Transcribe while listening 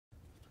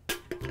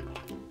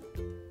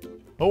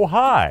Oh,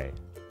 hi!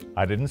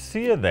 I didn't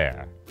see you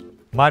there.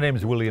 My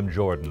name's William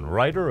Jordan,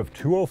 writer of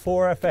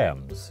 204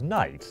 FM's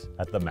Night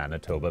at the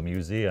Manitoba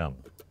Museum.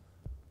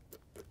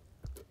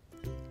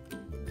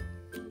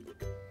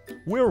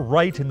 We're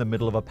right in the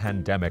middle of a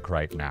pandemic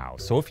right now,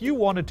 so if you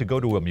wanted to go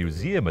to a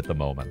museum at the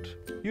moment,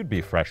 you'd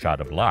be fresh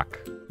out of luck.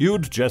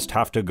 You'd just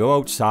have to go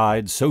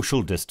outside,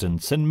 social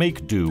distance, and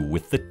make do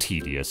with the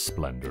tedious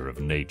splendor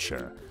of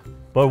nature.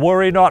 But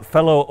worry not,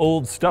 fellow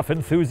old stuff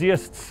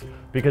enthusiasts,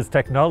 because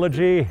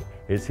technology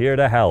is here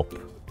to help.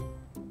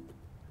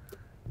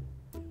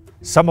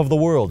 Some of the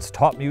world's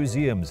top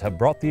museums have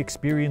brought the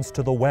experience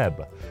to the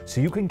web, so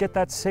you can get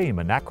that same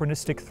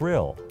anachronistic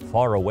thrill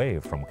far away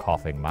from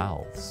coughing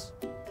mouths.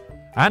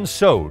 And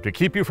so, to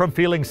keep you from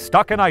feeling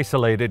stuck and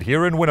isolated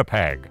here in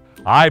Winnipeg,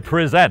 I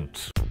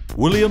present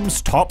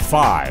William's Top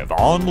 5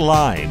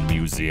 Online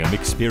Museum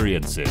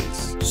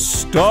Experiences,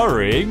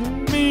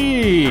 starring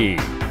me!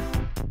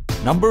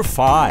 Number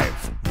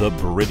 5, the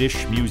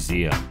British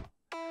Museum.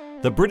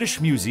 The British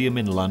Museum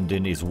in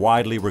London is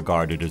widely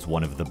regarded as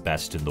one of the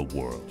best in the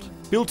world.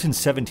 Built in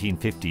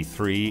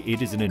 1753,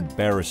 it is an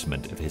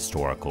embarrassment of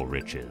historical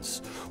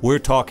riches. We're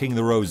talking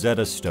the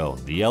Rosetta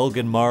Stone, the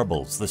Elgin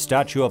marbles, the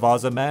statue of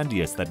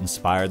Ozymandias that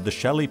inspired the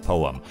Shelley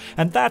poem,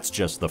 and that's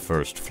just the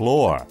first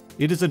floor.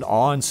 It is an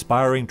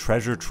awe-inspiring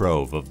treasure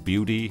trove of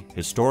beauty,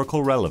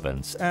 historical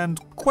relevance, and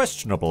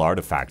questionable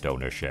artifact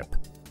ownership.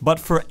 But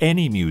for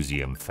any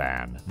museum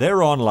fan,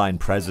 their online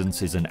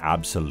presence is an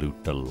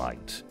absolute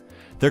delight.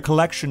 Their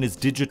collection is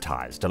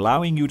digitized,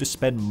 allowing you to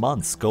spend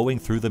months going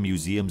through the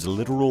museum's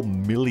literal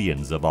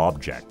millions of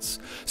objects,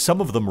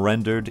 some of them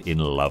rendered in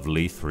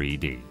lovely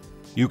 3D.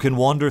 You can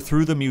wander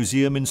through the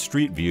museum in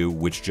Street View,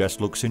 which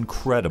just looks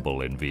incredible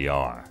in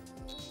VR.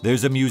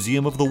 There's a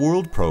Museum of the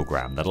World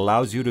program that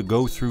allows you to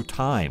go through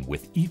time,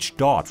 with each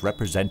dot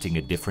representing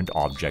a different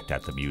object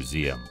at the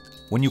museum.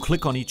 When you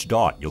click on each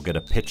dot, you'll get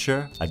a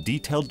picture, a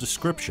detailed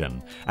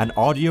description, and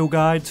audio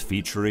guides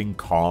featuring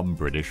calm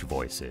British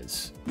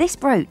voices. This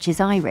brooch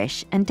is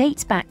Irish and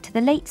dates back to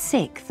the late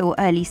 6th or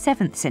early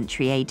 7th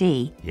century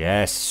AD.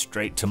 Yes,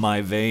 straight to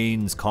my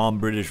veins, calm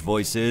British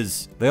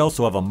voices. They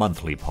also have a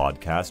monthly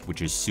podcast,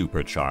 which is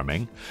super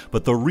charming,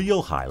 but the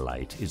real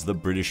highlight is the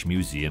British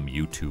Museum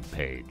YouTube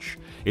page.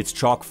 It's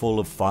chock full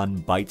of fun,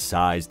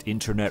 bite-sized,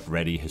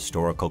 internet-ready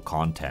historical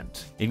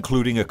content,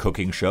 including a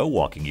cooking show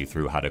walking you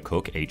through how to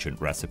cook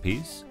ancient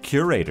recipes,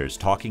 curators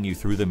talking you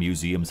through the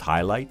museum's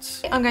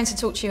highlights. I'm going to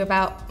talk to you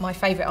about my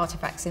favourite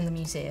artefacts in the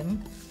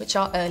museum, which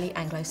are early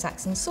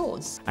Anglo-Saxon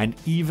swords. And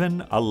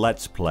even a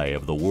let's play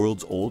of the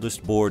world's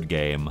oldest board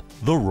game,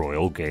 the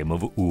Royal Game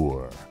of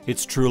Ur.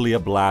 It's truly a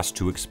blast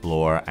to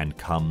explore and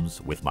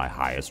comes with my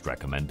highest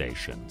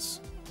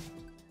recommendations.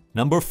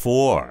 Number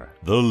 4,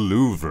 the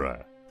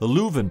Louvre. The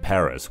Louvre in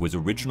Paris was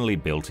originally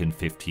built in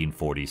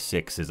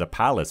 1546 as a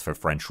palace for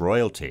French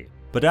royalty.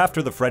 But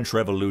after the French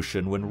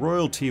Revolution, when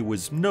royalty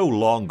was no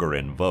longer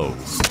in vogue,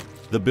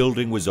 the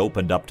building was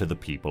opened up to the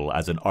people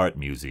as an art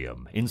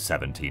museum in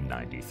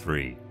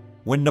 1793.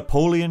 When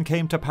Napoleon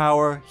came to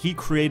power, he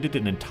created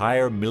an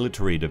entire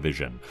military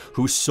division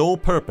whose sole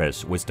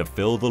purpose was to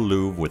fill the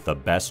Louvre with the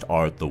best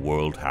art the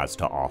world has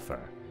to offer.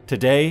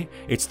 Today,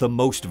 it's the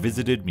most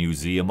visited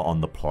museum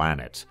on the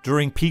planet.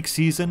 During peak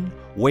season,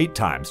 wait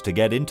times to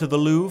get into the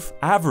Louvre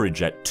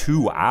average at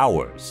 2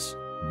 hours.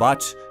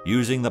 But,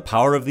 using the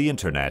power of the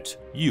internet,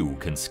 you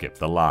can skip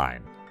the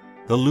line.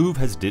 The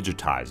Louvre has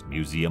digitized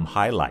museum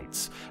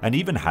highlights, and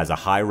even has a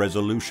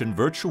high-resolution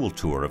virtual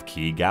tour of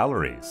key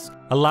galleries,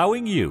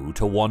 allowing you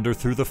to wander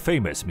through the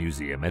famous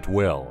museum at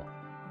will.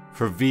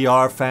 For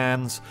VR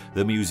fans,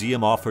 the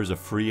museum offers a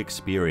free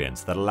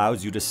experience that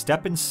allows you to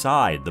step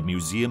inside the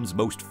museum's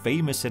most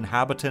famous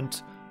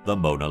inhabitant, the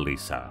Mona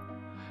Lisa.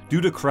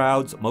 Due to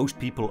crowds, most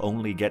people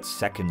only get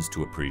seconds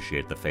to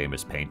appreciate the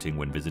famous painting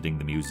when visiting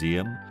the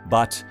museum,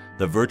 but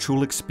the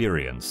virtual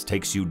experience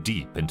takes you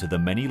deep into the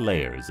many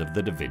layers of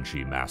the Da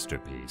Vinci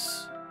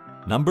masterpiece.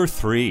 Number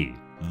 3,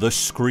 the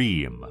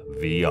Scream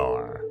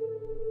VR.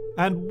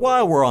 And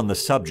while we're on the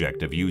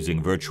subject of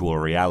using virtual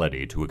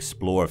reality to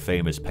explore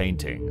famous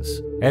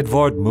paintings,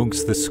 Edvard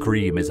Munch's The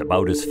Scream is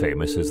about as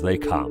famous as they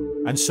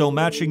come, and so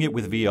matching it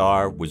with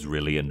VR was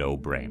really a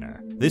no-brainer.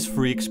 This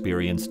free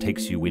experience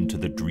takes you into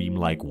the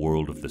dreamlike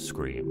world of The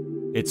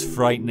Scream. It's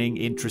frightening,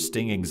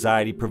 interesting,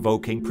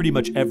 anxiety-provoking, pretty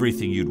much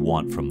everything you'd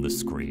want from The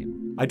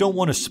Scream. I don't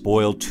want to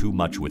spoil too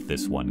much with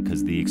this one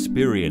because the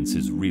experience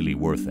is really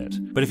worth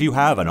it. But if you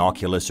have an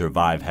Oculus or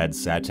Vive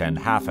headset and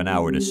half an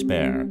hour to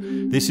spare,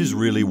 this is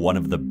really one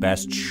of the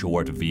best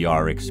short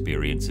VR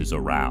experiences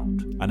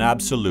around. An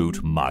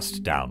absolute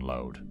must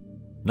download.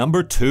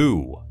 Number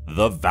 2,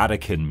 the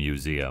Vatican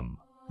Museum.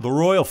 The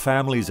royal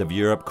families of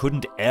Europe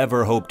couldn't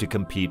ever hope to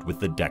compete with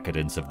the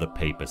decadence of the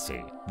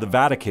papacy. The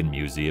Vatican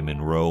Museum in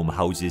Rome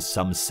houses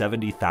some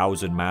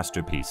 70,000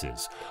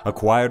 masterpieces,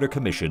 acquired or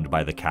commissioned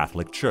by the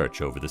Catholic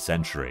Church over the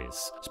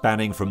centuries,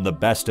 spanning from the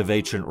best of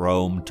ancient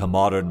Rome to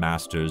modern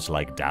masters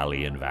like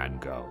Dali and Van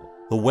Gogh.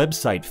 The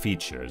website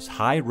features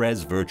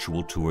high-res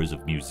virtual tours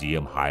of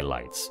museum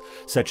highlights,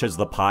 such as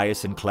the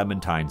Pius and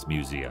Clementines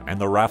Museum and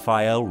the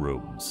Raphael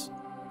Rooms.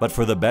 But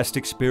for the best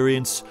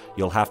experience,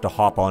 you'll have to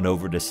hop on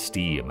over to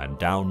Steam and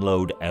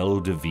download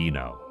El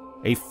Divino,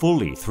 a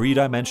fully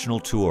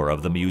three-dimensional tour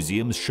of the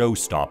museum's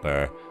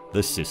showstopper,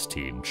 the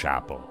Sistine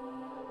Chapel.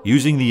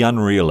 Using the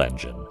Unreal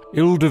Engine,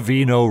 Il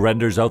Divino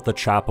renders out the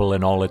chapel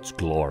in all its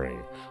glory,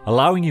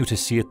 allowing you to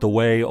see it the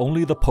way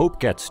only the Pope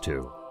gets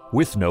to,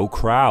 with no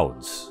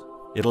crowds.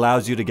 It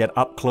allows you to get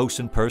up close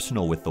and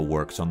personal with the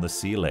works on the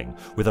ceiling,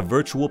 with a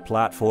virtual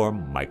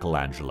platform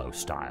Michelangelo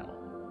style.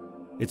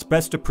 It's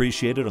best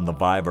appreciated on the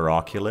Vive or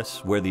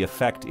Oculus, where the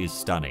effect is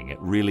stunning. It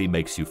really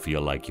makes you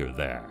feel like you're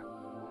there.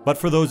 But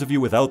for those of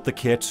you without the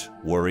kit,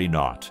 worry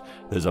not.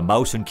 There's a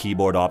mouse and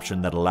keyboard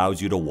option that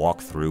allows you to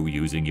walk through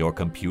using your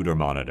computer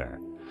monitor.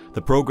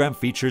 The program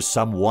features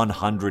some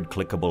 100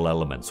 clickable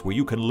elements where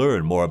you can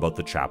learn more about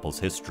the chapel's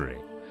history.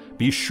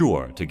 Be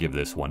sure to give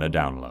this one a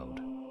download.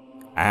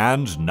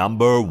 And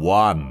number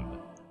 1,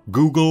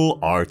 Google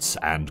Arts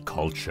and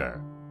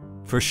Culture.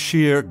 For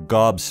sheer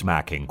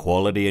gobsmacking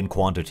quality and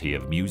quantity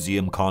of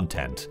museum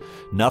content,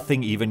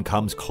 nothing even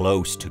comes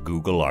close to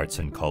Google Arts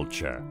and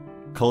Culture.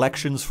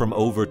 Collections from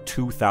over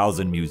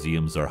 2,000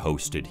 museums are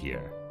hosted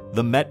here.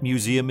 The Met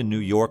Museum in New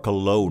York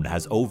alone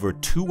has over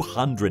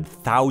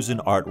 200,000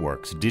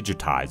 artworks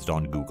digitized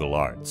on Google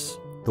Arts.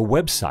 The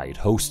website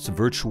hosts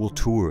virtual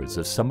tours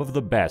of some of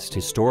the best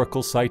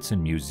historical sites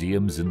and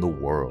museums in the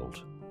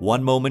world.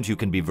 One moment you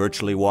can be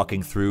virtually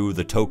walking through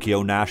the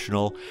Tokyo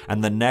National,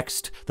 and the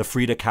next, the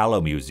Frida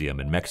Kahlo Museum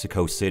in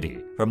Mexico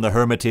City, from the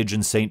Hermitage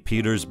in St.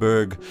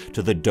 Petersburg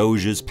to the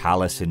Doge's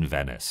Palace in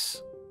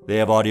Venice. They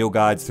have audio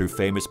guides through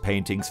famous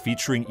paintings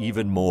featuring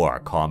even more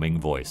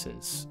calming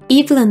voices.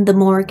 Evelyn de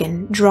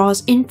Morgan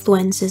draws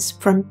influences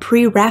from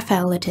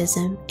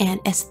pre-Raphaelitism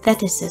and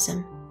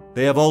aestheticism.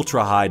 They have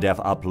ultra-high-def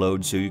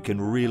uploads so you can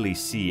really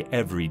see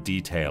every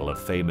detail of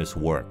famous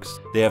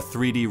works. They have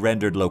 3D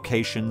rendered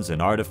locations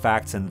and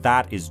artifacts, and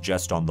that is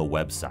just on the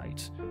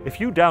website. If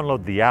you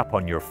download the app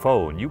on your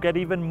phone, you get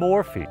even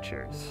more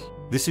features.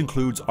 This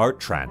includes Art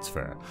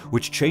Transfer,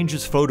 which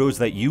changes photos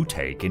that you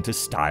take into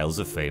styles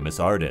of famous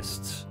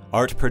artists.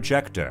 Art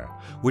Projector,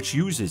 which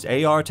uses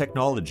AR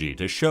technology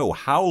to show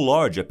how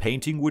large a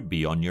painting would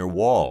be on your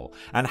wall,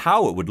 and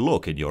how it would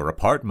look in your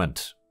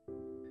apartment.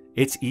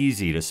 It's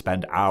easy to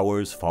spend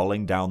hours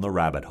falling down the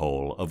rabbit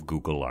hole of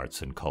Google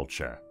Arts and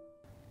Culture.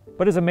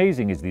 But as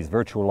amazing as these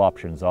virtual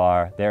options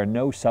are, they're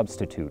no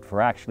substitute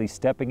for actually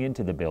stepping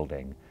into the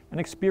building and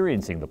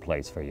experiencing the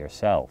place for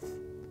yourself.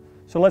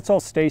 So let's all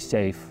stay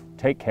safe,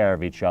 take care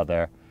of each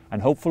other,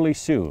 and hopefully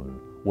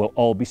soon we'll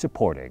all be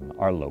supporting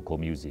our local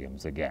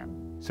museums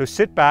again. So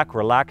sit back,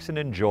 relax, and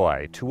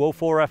enjoy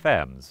 204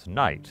 FM's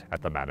Night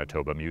at the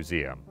Manitoba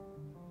Museum.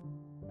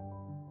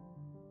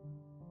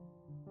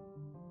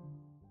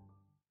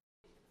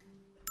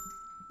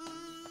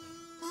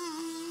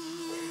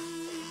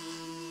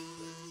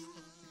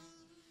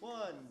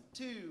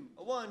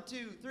 One,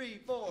 two, three,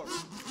 four.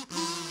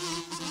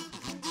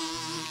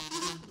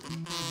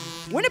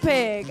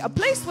 Winnipeg, a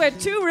place where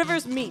two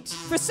rivers meet.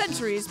 For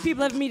centuries,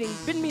 people have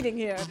been meeting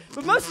here,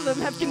 but most of them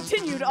have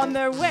continued on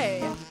their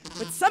way.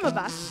 But some of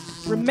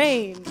us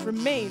remain.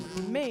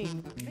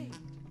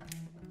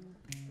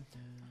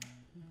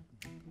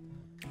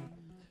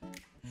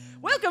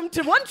 Welcome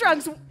to One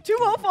Trunk's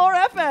 204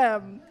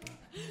 FM.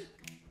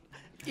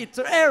 It's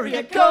our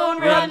area code.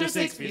 We're under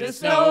 6 feet of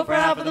snow for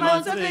half of the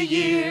months of the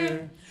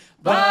year.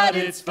 But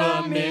it's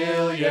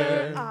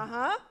familiar.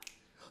 Uh-huh.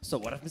 So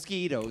what if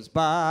mosquitoes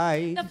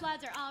bite? The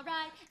floods are all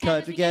right.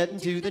 'Cause we get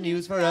into the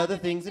news for other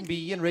things and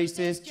being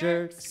racist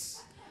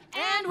jerks.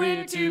 And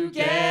we're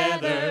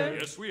together.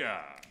 Yes, we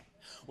are.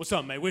 Well,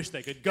 some may wish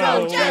they could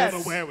Go go. Jets!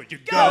 But where would you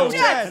Go go?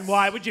 Jets! And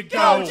why would you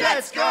go? Go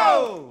Jets,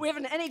 go! We have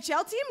an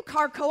NHL team,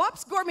 car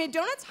co-ops, gourmet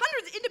donuts,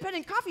 hundreds of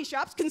independent coffee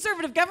shops,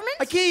 conservative government.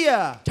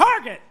 IKEA!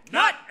 Target!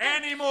 Not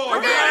anymore.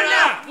 We're good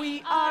enough!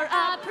 We are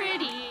a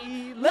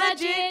pretty,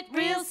 legit,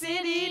 real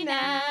city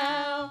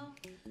now.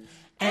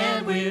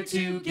 And we're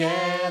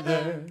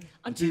together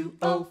On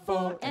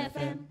 204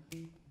 FM.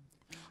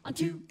 On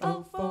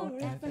 204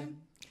 FM.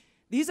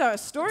 These are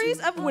stories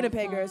of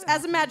Winnipeggers,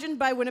 as imagined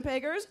by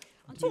Winnipeggers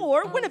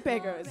for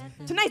Winnipeggers.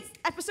 Tonight's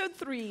episode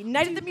 3,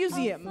 Night at the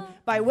Museum,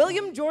 by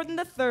William Jordan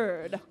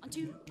III.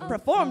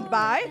 Performed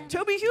by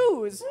Toby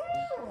Hughes,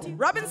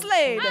 Robin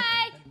Slade,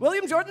 Hi.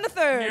 William Jordan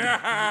III,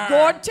 Yeah.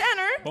 Gord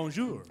Tanner,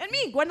 Bonjour. and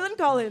me, Gwendolyn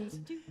Collins.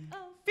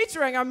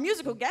 Featuring our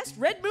musical guest,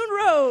 Red Moon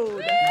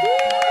Road.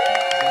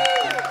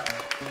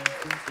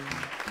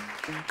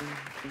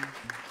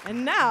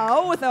 And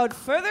now, without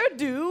further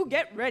ado,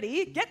 get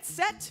ready, get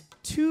set,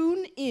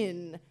 tune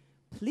in.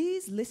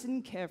 Please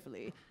listen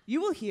carefully.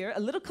 You will hear a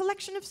little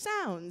collection of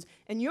sounds,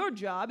 and your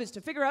job is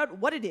to figure out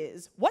what it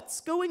is,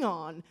 what's going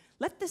on.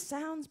 Let the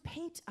sounds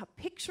paint a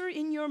picture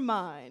in your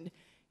mind.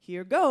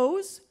 Here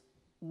goes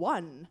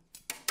 1.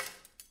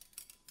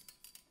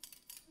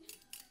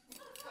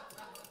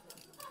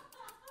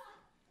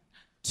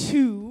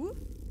 2.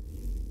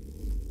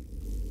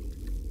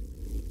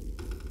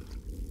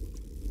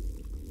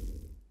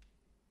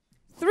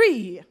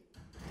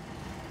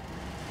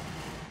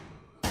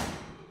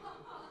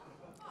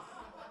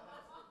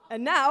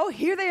 And now,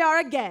 here they are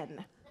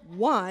again.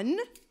 1,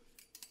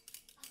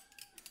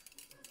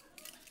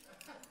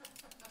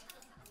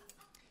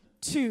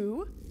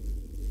 2,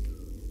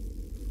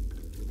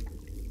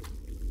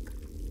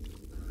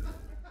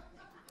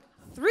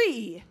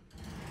 3.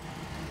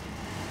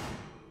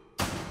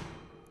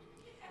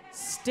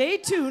 Stay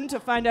tuned to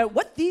find out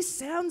what these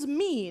sounds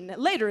mean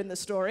later in the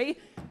story.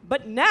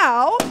 But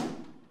now...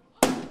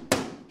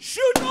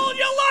 Shoot all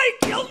you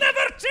like! You'll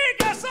never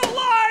take us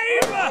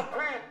alive!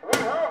 Please, we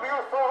have you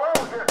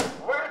surrounded.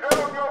 Lay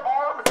down your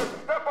arms and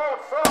step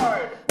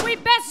outside. We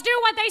best do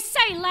what they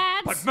say,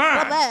 lads. But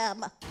man!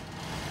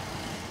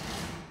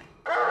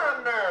 Get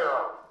in there.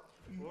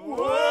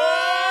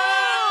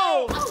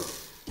 Whoa!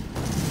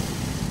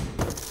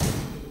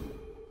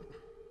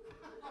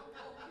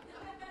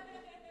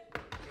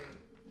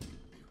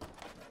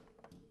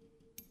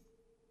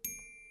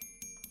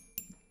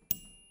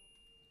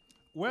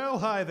 Well,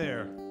 hi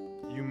there.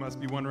 You must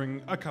be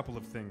wondering a couple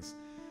of things.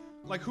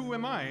 Like, who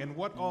am I and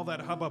what all that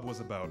hubbub was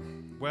about?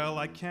 Well,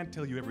 I can't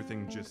tell you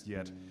everything just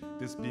yet,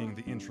 this being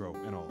the intro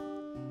and all.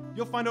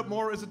 You'll find out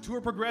more as the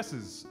tour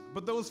progresses,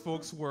 but those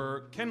folks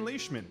were Ken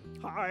Leishman.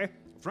 Hi.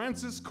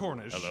 Frances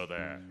Cornish. Hello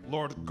there.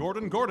 Lord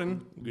Gordon,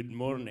 Good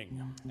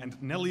morning. and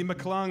Nellie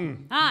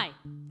McClung. Hi.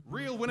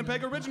 Real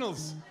Winnipeg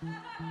originals.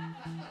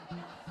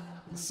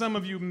 Some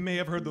of you may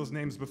have heard those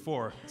names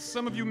before.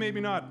 Some of you maybe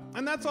not.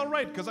 And that's all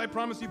right, because I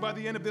promise you by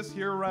the end of this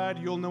here ride,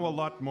 you'll know a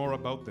lot more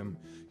about them.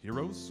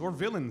 Heroes or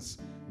villains.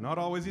 Not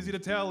always easy to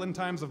tell in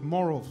times of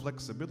moral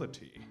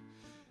flexibility.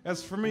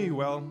 As for me,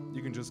 well,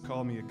 you can just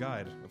call me a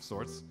guide of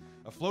sorts.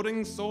 A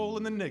floating soul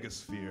in the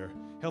negosphere,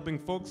 helping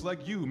folks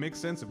like you make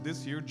sense of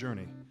this here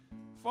journey.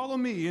 Follow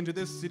me into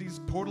this city's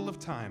portal of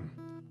time.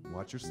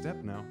 Watch your step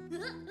now.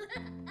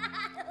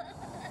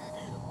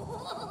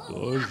 Now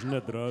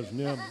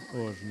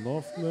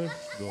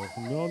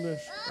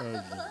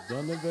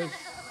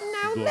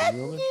let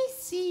me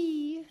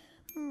see.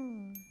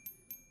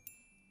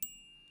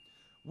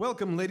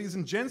 Welcome, ladies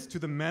and gents, to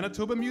the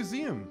Manitoba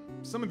Museum.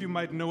 Some of you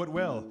might know it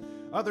well.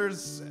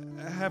 Others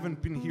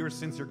haven't been here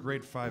since your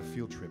grade 5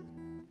 field trip.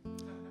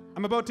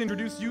 I'm about to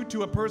introduce you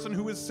to a person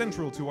who is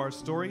central to our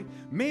story,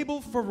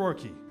 Mable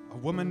Ferorkie, a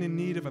woman in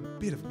need of a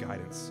bit of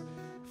guidance.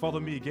 Follow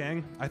me,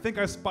 gang. I think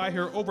I spy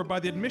her over by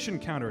the admission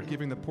counter,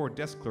 giving the poor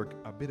desk clerk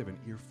a bit of an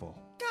earful.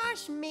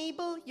 Gosh,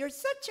 Mabel, you're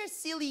such a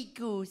silly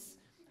goose.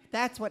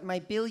 That's what my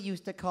Bill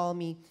used to call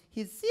me,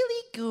 his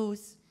silly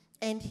goose.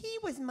 And he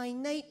was my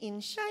knight in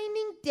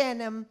shining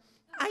denim.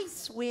 I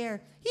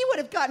swear, he would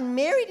have gotten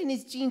married in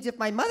his jeans if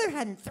my mother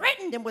hadn't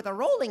threatened him with a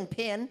rolling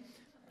pin.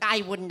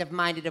 I wouldn't have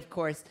minded, of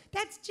course.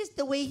 That's just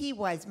the way he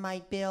was,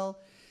 my Bill.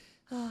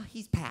 Oh,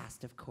 he's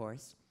passed, of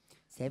course.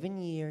 7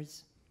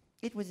 years.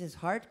 It was his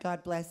heart,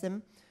 God bless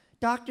him.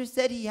 Doctor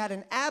said he had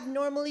an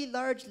abnormally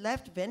large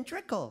left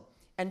ventricle.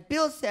 And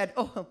Bill said,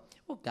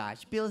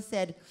 Bill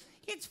said,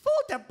 it's full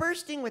to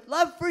bursting with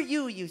love for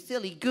you, you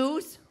silly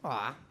goose.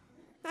 Aw,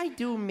 I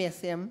do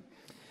miss him.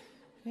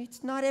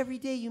 It's not every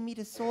day you meet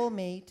a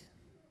soulmate.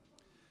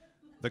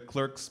 The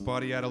clerk's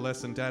spotty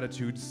adolescent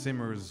attitude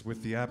simmers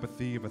with the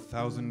apathy of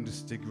 1,000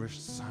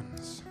 distinguished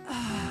suns.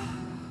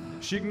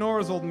 She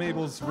ignores old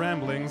Mabel's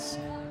ramblings,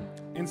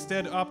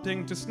 instead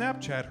opting to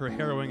Snapchat her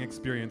harrowing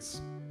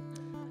experience.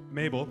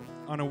 Mabel,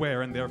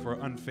 unaware and therefore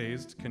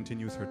unfazed,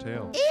 continues her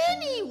tale.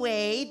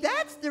 Anyway,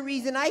 that's the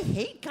reason I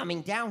hate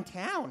coming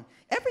downtown.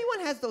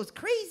 Everyone has those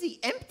crazy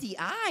empty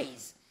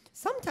eyes.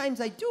 Sometimes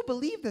I do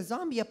believe the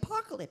zombie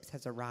apocalypse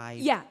has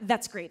arrived. Yeah,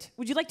 that's great.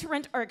 Would you like to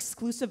rent our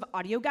exclusive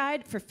audio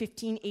guide for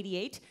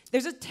 $15.88?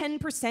 There's a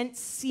 10%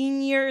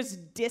 seniors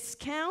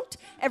discount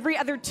every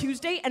other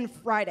Tuesday and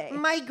Friday.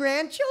 My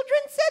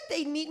grandchildren said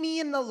they'd meet me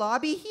in the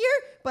lobby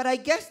here, but I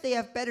guess they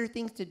have better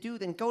things to do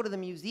than go to the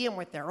museum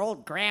with their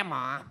old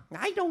grandma.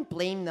 I don't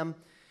blame them.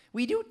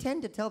 We do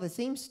tend to tell the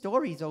same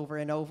stories over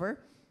and over.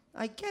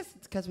 I guess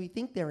it's because we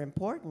think they're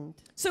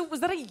important. So was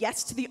that a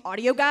yes to the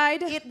audio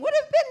guide? It would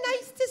have been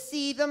nice to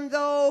see them,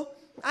 though.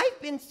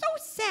 I've been so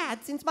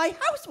sad since my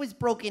house was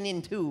broken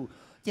into.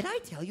 Did I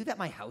tell you that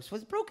my house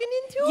was broken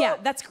into? Yeah,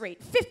 that's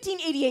great.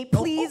 $15.88,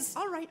 please.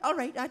 All right.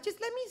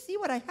 Just let me see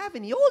what I have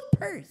in the old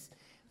purse.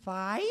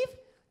 5,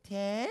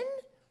 10,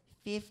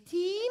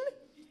 15,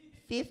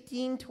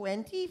 15,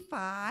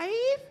 25,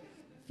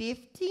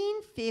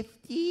 15,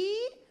 50,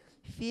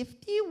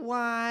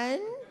 51...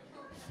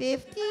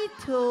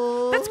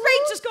 52. That's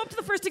great. Just go up to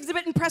the first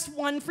exhibit and press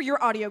 1 for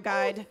your audio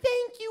guide. Oh,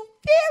 thank you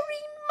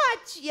very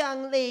much,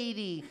 young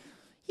lady.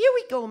 Here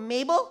we go,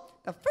 Mabel.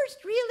 The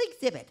first real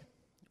exhibit.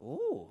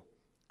 Ooh,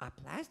 a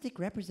plastic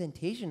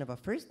representation of a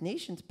First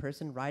Nations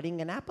person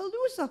riding an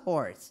Appaloosa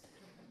horse.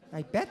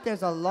 I bet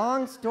there's a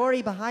long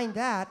story behind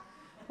that.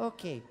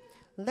 Okay,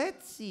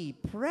 let's see.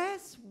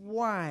 Press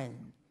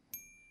 1.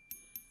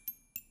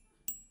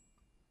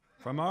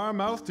 From our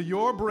mouth to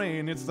your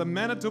brain, it's the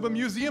Manitoba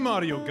Museum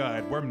audio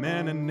guide, where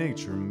man and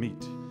nature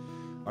meet.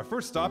 Our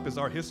first stop is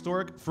our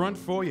historic front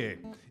foyer.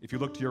 If you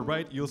look to your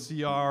right, you'll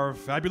see our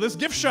fabulous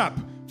gift shop,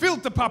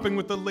 filled to popping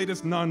with the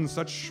latest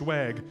Nonesuch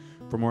swag.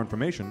 For more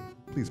information,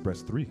 please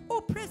press 3.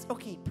 Oh, press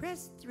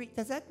 3.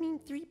 Does that mean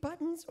 3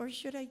 buttons, or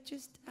should I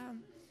just,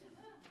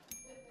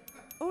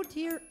 Oh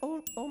dear,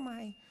 oh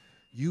my.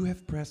 You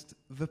have pressed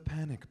the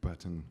panic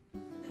button.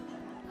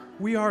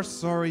 We are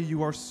sorry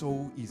you are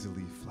so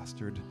easily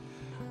flustered.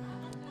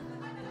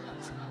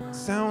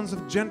 Sounds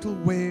of gentle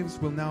waves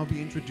will now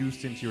be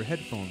introduced into your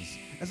headphones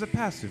as a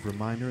passive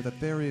reminder that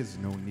there is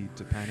no need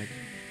to panic.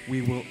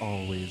 We will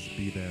always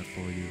be there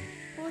for you.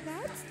 Well,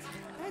 that's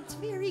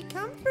very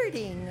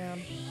comforting.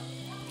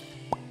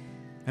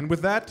 And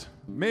with that,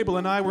 Mable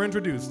and I were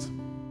introduced.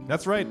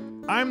 That's right,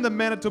 I'm the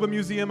Manitoba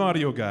Museum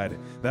audio guide,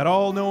 that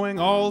all-knowing,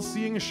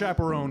 all-seeing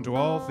chaperone to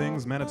all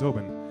things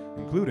Manitoban,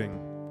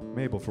 including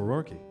Mable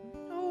Ferorkie.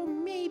 Oh,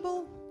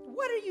 Mable,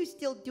 what are you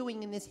still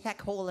doing in this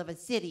heck hole of a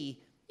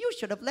city? You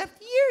should have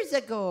left years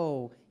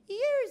ago.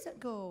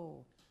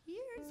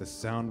 The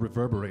sound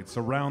reverberates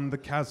around the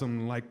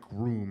chasm-like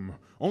room,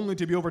 only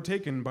to be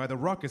overtaken by the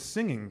raucous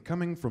singing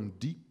coming from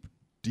deep,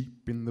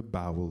 deep in the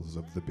bowels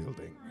of the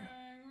building.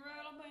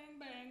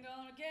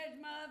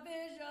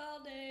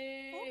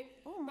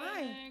 Oh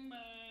my.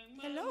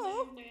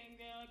 Hello?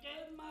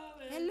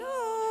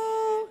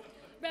 Hello?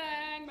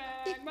 Bang,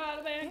 bang,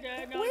 bada bang,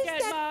 gonna Where's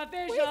catch that, my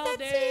fish where's all that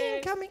day.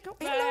 singing coming? Oh,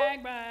 hello?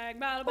 Bang, bang,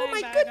 bada Oh bang,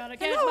 my bang, good. gonna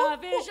catch Hello? my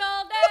fish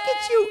all day. Look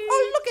at you.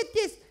 Oh, look at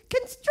this.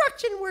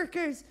 Construction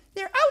workers.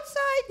 They're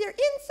outside, they're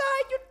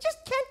inside. You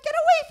just can't get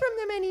away from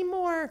them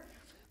anymore.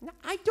 Now,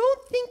 I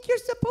don't think you're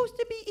supposed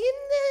to be in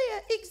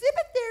the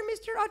exhibit there,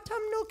 Mr.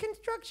 Autumnal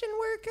Construction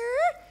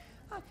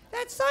Worker.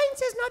 That sign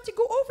says not to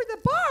go over the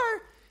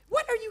bar.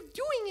 What are you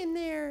doing in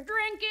there?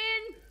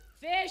 Drinking,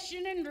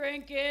 fishing, and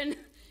drinking.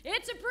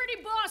 It's a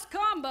pretty boss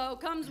combo.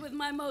 Comes with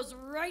my most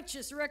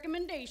righteous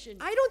recommendation.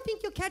 I don't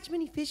think you'll catch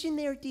many fish in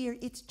there, dear.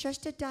 It's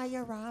just a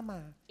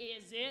diorama.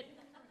 Is it?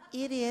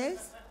 It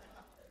is.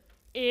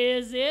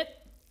 Is it?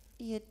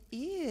 It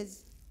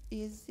is.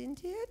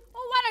 Isn't it?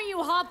 Well, why don't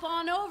you hop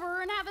on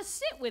over and have a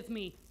sit with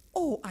me?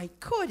 Oh, I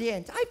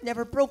couldn't. I've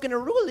never broken a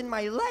rule in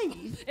my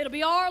life. It'll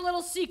be our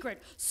little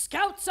secret.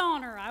 Scout's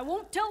honor. I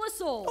won't tell a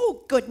soul.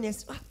 Oh,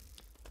 goodness.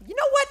 You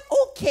know what?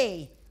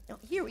 Okay. Now,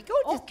 here we go.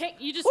 Okay,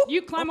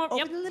 you climb up.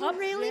 Yep, the little up.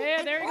 railing.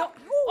 Yeah, there you go.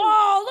 Oh.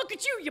 Oh, look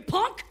at you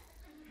punk.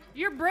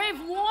 You're brave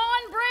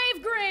one,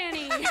 brave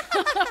granny.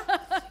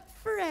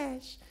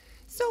 Fresh.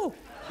 So,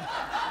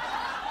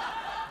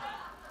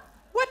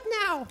 what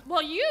now?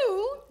 Well,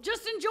 you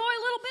just enjoy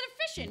a little bit of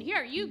fishing.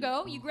 Here, you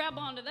go. You grab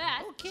onto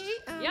that. Okay.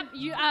 Yep.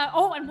 You.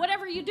 Oh, and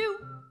whatever you do,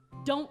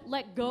 don't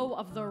let go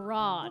of the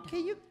rod.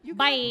 Okay, you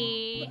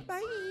Bye.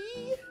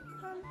 Bye.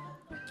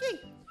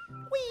 Okay.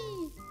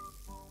 Whee.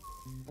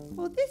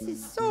 Well, this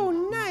is so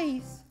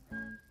nice.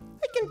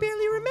 I can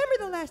barely remember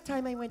the last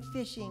time I went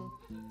fishing.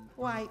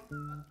 Why,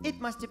 it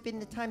must have been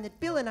the time that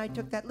Bill and I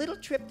took that little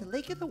trip to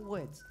Lake of the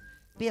Woods.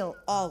 Bill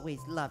always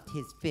loved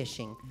his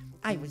fishing.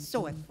 I was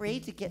so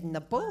afraid to get in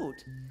the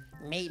boat.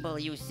 Mable,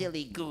 you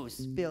silly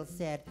goose, Bill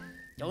said.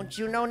 Don't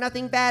you know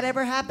nothing bad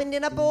ever happened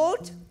in a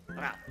boat?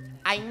 Well,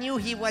 I knew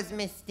he was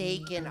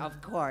mistaken,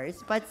 of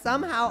course, but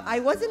somehow I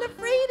wasn't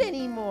afraid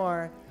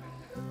anymore.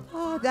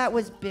 Oh, that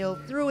was Bill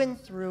through and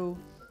through.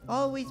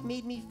 Always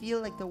made me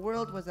feel like the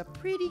world was a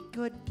pretty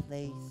good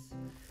place.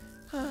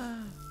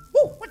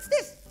 Oh, what's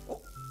this? Oh,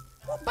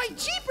 by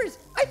jeepers!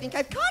 I think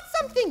I've caught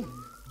something.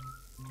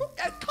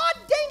 God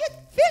dang it,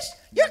 fish!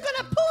 You're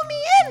gonna pull me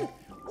in!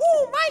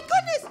 Oh my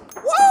goodness!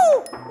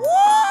 Whoa!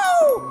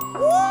 Whoa!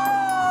 Whoa!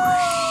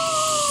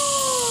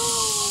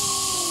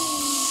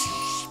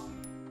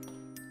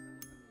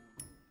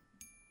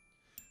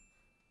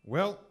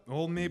 Well,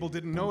 old Mable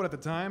didn't know it at the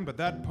time, but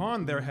that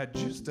pond there had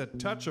just a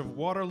touch of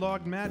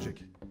waterlogged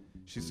magic.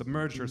 She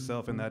submerged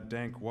herself in that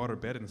dank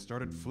waterbed and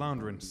started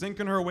floundering,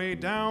 sinking her way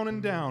down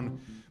and down.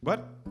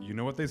 But you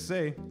know what they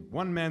say,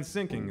 one man's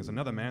sinking is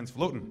another man's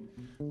floating.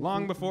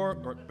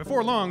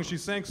 Before long, she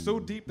sank so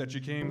deep that she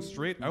came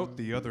straight out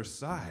the other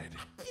side.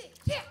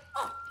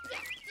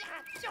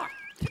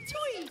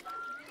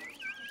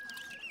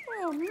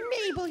 Oh,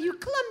 Mable, you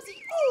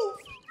clumsy oof!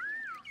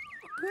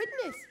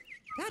 Goodness,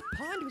 that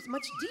pond was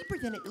much deeper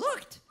than it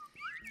looked.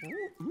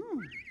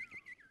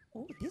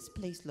 Oh, this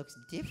place looks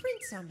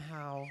different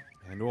somehow.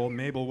 And old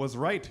Mable was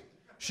right.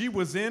 She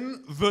was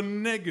in the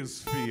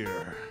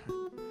Negosphere.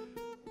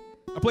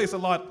 A place a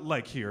lot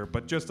like here,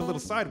 but just a little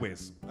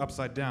sideways,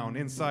 upside down,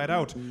 inside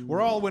out,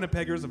 where all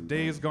Winnipeggers of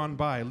days gone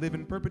by live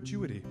in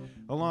perpetuity,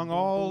 along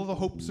all the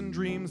hopes and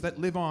dreams that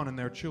live on in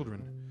their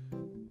children.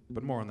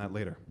 But more on that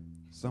later.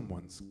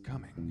 Someone's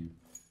coming.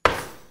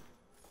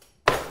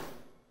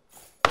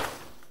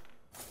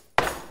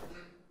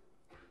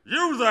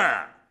 You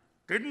there!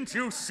 Didn't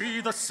you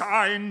see the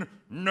sign,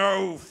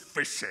 no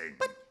fishing?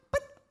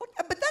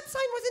 But that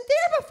sign wasn't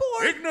there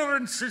before.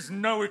 Ignorance is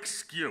no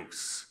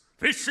excuse.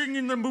 Fishing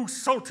in the Moose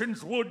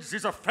Sultan's woods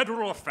is a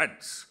federal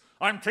offense.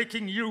 I'm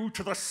taking you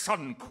to the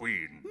Sun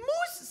Queen.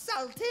 Moose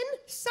Sultan?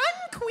 Sun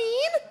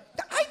Queen?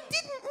 I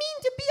didn't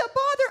mean to be a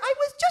bother. I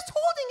was just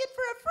holding it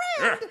for a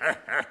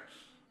friend.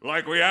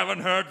 Like we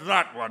haven't heard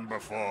that one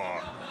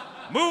before.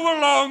 Move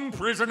along,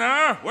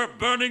 prisoner. We're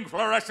burning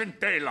fluorescent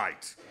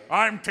daylight.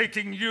 I'm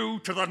taking you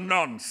to the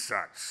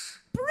Nonesuch.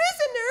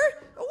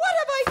 Prisoner? What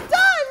have I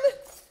done?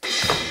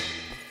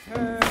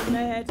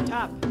 Hermet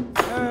top,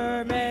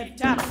 hermet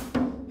top,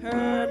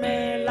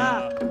 hermet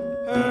la,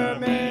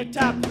 hermet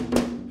top,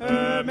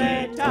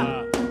 hermet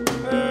top,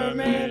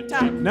 hermet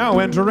top. Now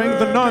entering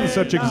the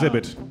Nonesuch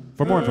exhibit.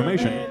 For more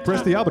information,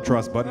 press the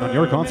albatross button on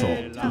your console.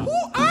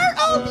 Who are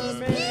all these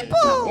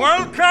people?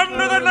 Welcome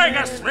to the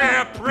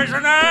Legislature,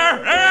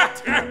 prisoner!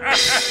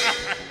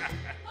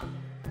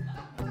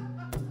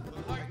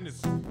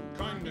 Politeness,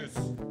 kindness,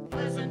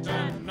 pleasant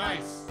and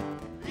nice.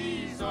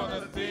 These are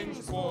the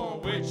things for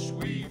which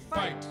we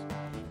fight.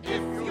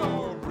 If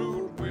you're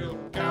rude, we'll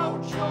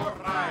gouge your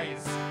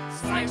eyes,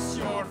 slice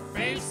your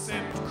face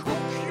and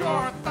cook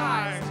your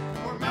thighs.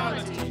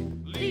 Formality,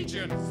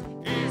 legions,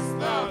 is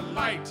the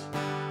light.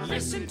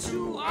 Listen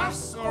to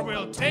us or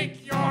we'll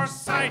take your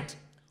sight.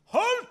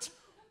 Halt!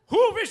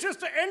 Who wishes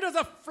to enter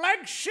the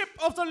flagship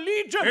of the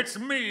Legion? It's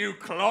me, you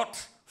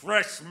clot.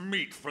 Fresh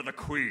meat for the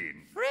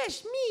Queen.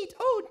 Fresh meat?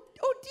 Oh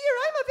dear,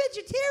 I'm a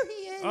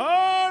vegetarian.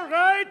 All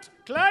right,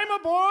 climb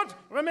aboard.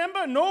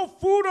 Remember, no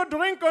food or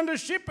drink on the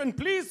ship, and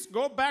please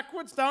go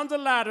backwards down the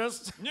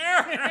ladders.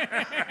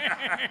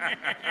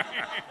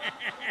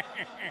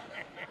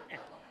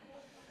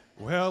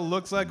 Well,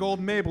 looks like old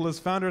Mable has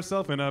found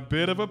herself in a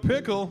bit of a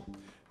pickle.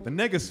 The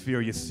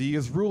Negosphere, you see,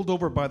 is ruled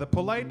over by the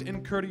polite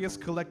and courteous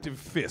collective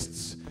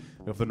fists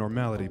of the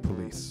Normality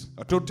Police,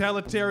 a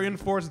totalitarian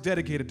force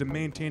dedicated to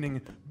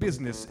maintaining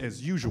business as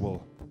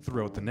usual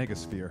throughout the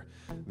Negosphere.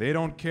 They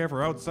don't care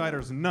for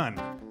outsiders none,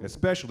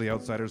 especially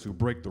outsiders who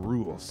break the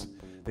rules.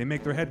 They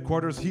make their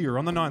headquarters here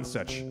on the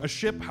Nonesuch, a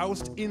ship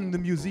housed in the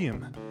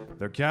museum.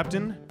 Their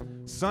captain,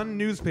 Sun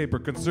newspaper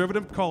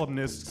conservative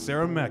columnist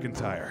Sarah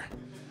McIntyre.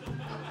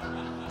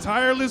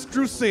 Tireless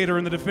crusader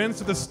in the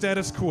defense of the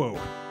status quo.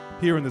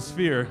 Here in the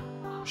Sphere,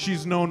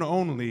 she's known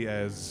only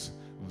as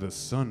the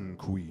Sun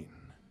Queen.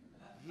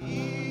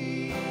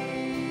 Here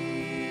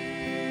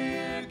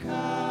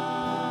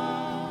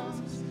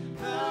comes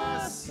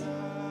the Sun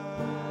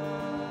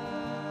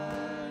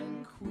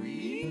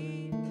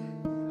Queen.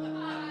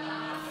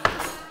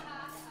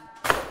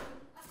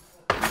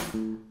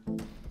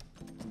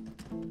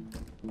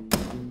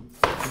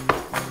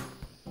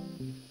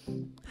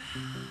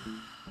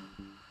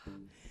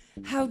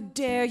 How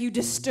dare you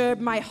disturb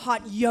my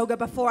hot yoga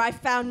before I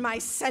found my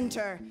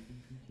center?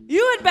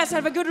 You had best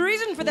have a good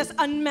reason for this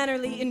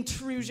unmannerly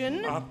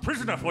intrusion. A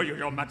prisoner for you,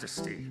 Your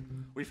Majesty.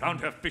 We found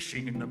her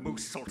fishing in the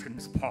Moose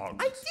Sultan's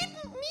pond. I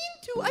didn't mean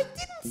to. I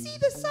didn't see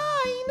the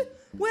sign.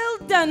 Well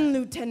done,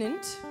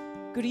 Lieutenant.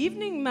 Good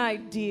evening, my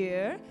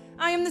dear.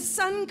 I am the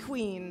Sun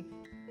Queen.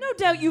 No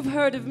doubt you've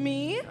heard of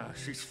me.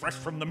 She's fresh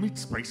from the meat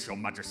space, Your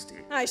Majesty.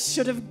 I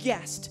should have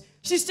guessed.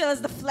 She still has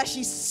the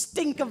fleshy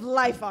stink of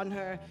life on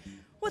her.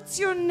 What's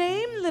your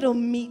name, little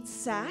meat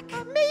sack?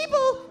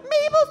 Mable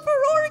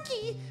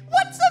Ferorkie.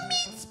 What's a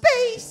meat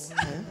space?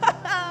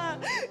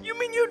 You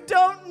mean you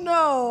don't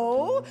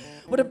know?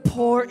 What a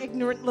poor,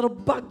 ignorant little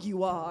bug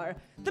you are.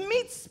 The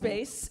meat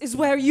space is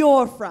where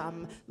you're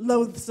from.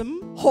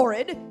 Loathsome,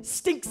 horrid,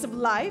 stinks of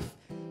life.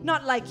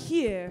 Not like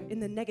here in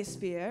the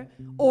Negosphere.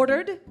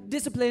 Ordered,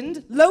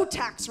 disciplined, low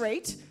tax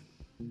rate.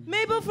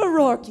 Mable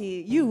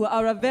Ferorkie, you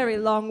are a very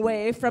long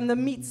way from the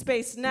meat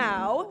space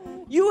now.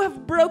 You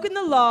have broken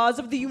the laws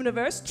of the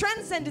universe,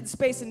 transcended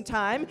space and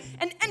time,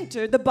 and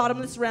entered the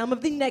bottomless realm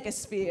of the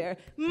Negosphere,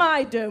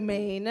 my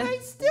domain. I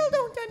still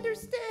don't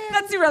understand.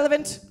 That's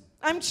irrelevant.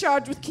 I'm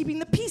charged with keeping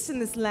the peace in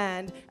this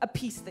land, a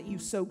peace that you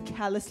so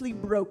callously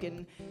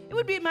broken. It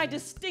would be my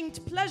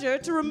distinct pleasure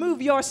to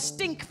remove your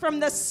stink from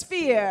the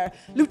sphere.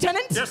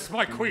 Lieutenant? Yes,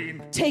 my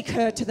queen. Take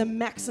her to the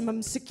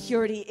maximum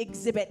security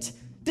exhibit.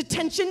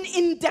 Detention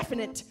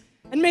indefinite.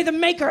 And may the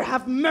Maker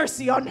have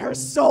mercy on her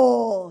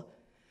soul.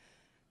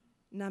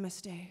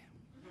 Namaste.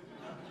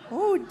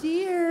 Oh,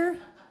 dear.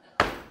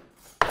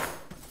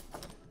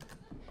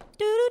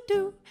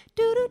 Do-do-do,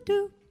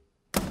 do-do-do.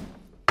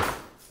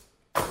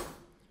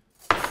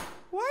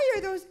 Why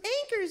are those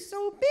anchors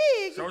so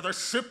big? So the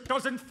ship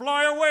doesn't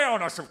fly away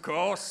on us, of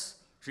course.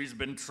 She's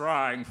been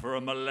trying for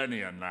a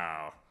millennia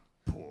now.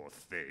 Poor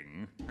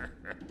thing.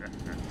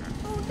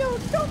 Oh, no,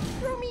 don't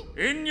throw me.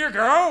 In you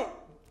go.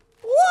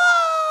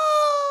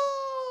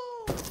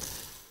 Whoa!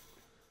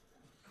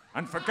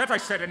 And forget I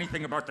said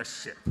anything about the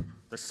ship.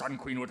 The Sun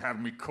Queen would have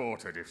me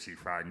quartered if she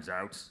finds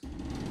out.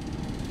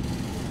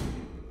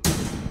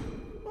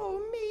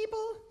 Oh,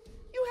 Mable,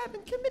 you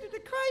haven't committed a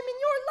crime in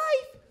your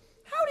life.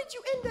 How did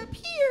you end up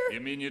here? You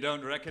mean you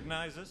don't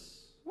recognize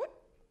us? What?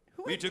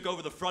 We took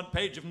over the front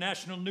page of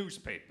national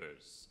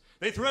newspapers.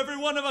 They threw every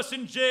one of us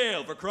in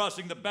jail for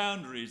crossing the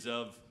boundaries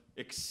of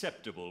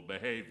acceptable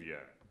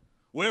behavior.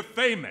 We're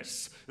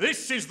famous.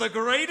 This is the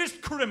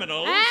greatest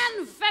criminals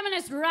And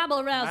feminist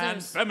rabble-rousers.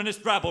 and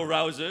feminist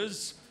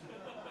rabble-rousers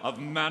of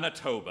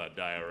Manitoba,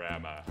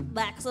 diorama.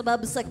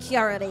 Maximum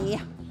security.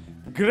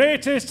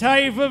 Greatest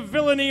hive of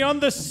villainy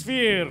on the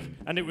sphere,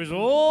 and it was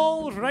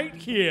all right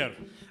here.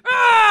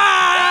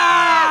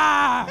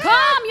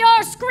 Calm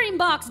your scream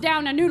box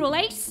down, a noodle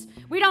ace.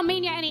 We don't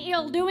mean you any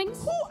ill doings.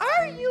 Who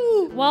are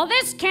you? Well,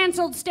 this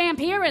canceled stamp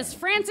here is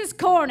Frances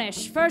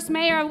Cornish, first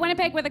mayor of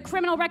Winnipeg with a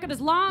criminal record as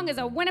long as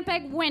a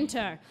Winnipeg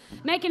winter,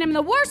 making him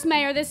the worst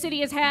mayor this city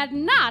has had,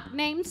 not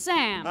named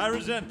Sam. I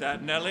resent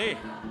that, Nellie.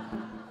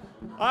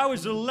 I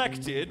was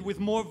elected with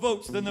more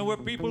votes than there were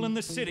people in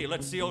the city.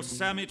 Let's see old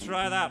Sammy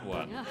try that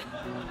one.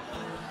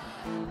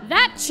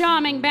 That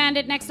charming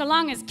bandit next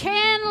along is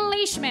Ken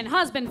Leishman,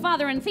 husband,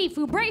 father, and thief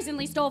who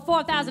brazenly stole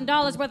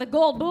 $4,000 worth of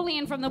gold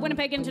bullion from the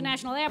Winnipeg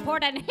International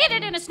Airport and hid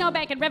it in a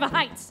snowbank in River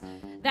Heights.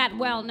 That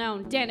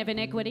well-known den of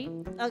iniquity.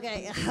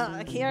 Okay,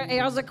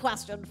 here's a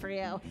question for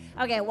you.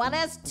 Okay, what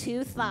has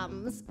two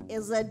thumbs,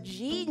 is a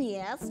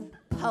genius,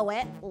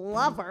 poet,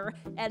 lover,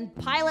 and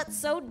pilot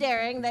so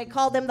daring they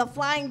called him the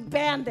Flying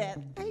Bandit?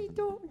 I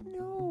don't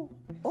know.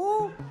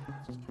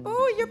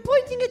 Oh, you're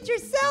pointing at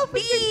yourself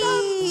with your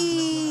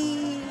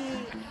thumb.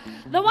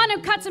 The one who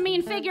cuts a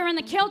mean figure in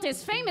the kilt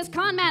is famous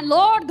conman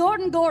Lord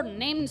Gordon,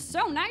 named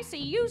so nice he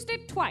used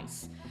it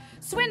twice.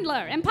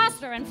 Swindler,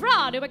 imposter, and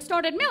fraud who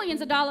extorted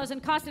millions of dollars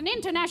and caused an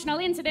international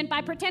incident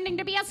by pretending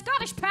to be a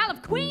Scottish pal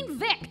of Queen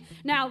Vic.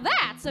 Now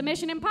that's a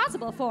mission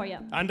impossible for you.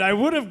 And I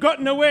would have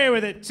gotten away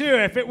with it, too,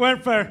 if it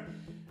weren't for,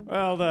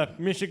 well, the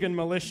Michigan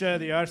militia,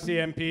 the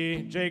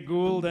RCMP, Jay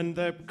Gould, and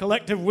the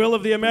collective will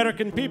of the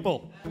American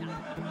people.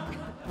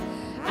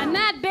 And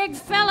that big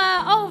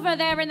fella over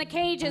there in the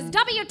cage is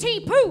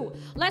W.T. Pooh.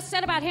 Less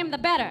said about him, the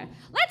better.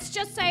 Let's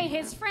just say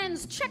his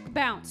friend's check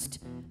bounced.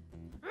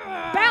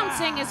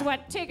 Bouncing is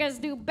what Tiggers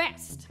do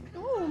best.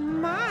 Oh,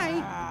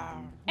 my.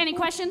 Any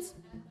questions?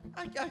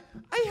 I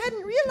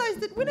hadn't realized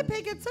that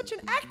Winnipeg had such an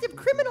active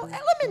criminal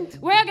element.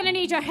 We're gonna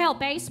need your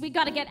help, Ace. We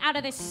gotta get out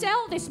of this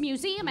cell, this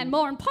museum, and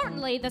more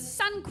importantly, the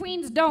Sun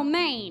Queen's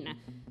domain.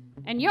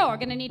 And you're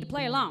gonna need to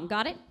play along,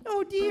 got it?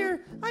 Oh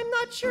dear, I'm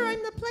not sure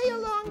I'm the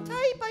play-along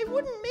type. I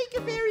wouldn't make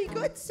a very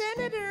good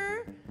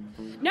senator.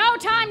 No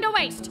time to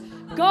waste.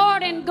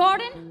 Gordon,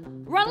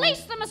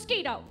 release the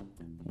mosquito.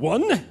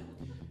 1,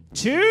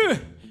 2,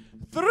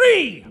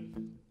 3.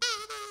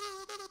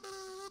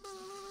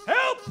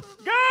 Help!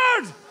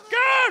 Guard!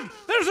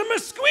 There's a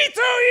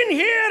mosquito in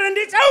here and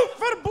it's out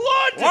for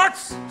blood! What?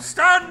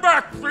 Stand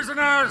back,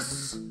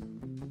 prisoners!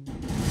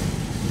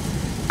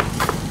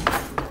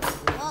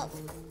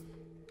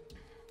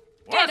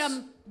 Get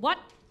him! What?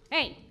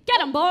 Hey,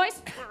 get him,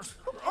 boys!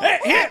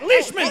 Hey,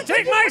 Leishman,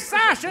 take my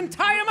sash and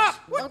tie him up!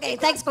 Okay,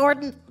 thanks,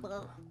 Gordon.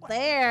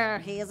 There,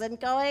 he isn't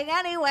going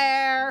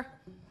anywhere.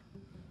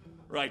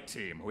 Right,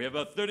 team. We have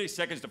about 30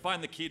 seconds to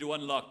find the key to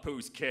unlock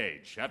Pooh's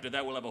cage. After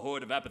that, we'll have a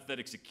horde of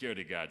apathetic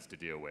security guards to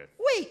deal with.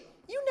 Wait,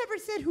 you never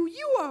said who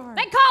you are.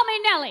 They call me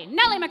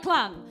Nellie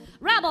McClung.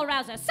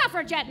 Rabble-rouser,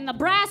 suffragette in the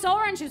brass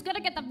orange who's gonna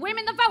get the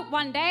women to vote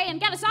one day and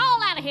get us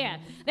all out of here.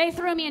 They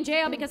threw me in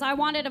jail because I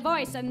wanted a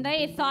voice, and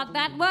they thought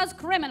that was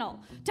criminal.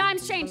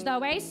 Times change,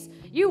 though, Ace.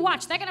 You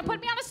watch, they're gonna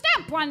put me on a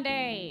stamp one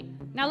day.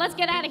 Now let's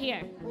get out of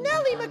here.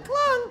 Nellie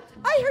McClung,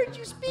 I heard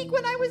you speak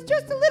when I was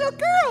just a little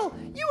girl.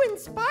 You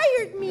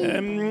inspired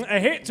me. I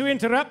hate to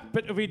interrupt,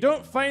 but if we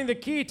don't find the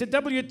key to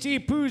W.T.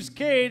 Pooh's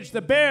cage,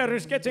 the bear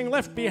is getting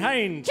left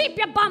behind. Keep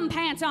your bum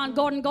pants on,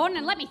 Gordon,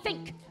 and let me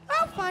think.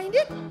 I'll find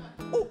it.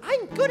 Oh,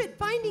 I'm good at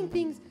finding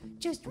things.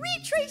 Just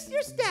retrace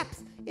your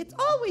steps. It's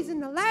always in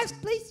the last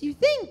place you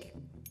think.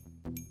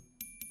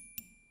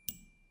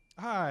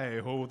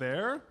 Hi-ho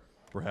there.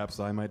 Perhaps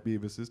I might be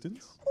of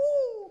assistance?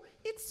 Oh,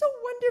 it's so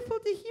wonderful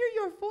to hear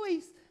your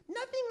voice.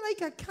 Nothing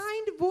like a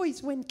kind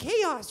voice when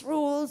chaos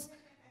rules.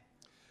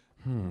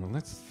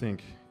 Let's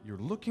think. You're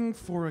looking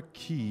for a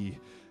key.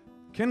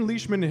 Ken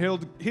Leishman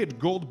hid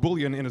gold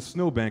bullion in a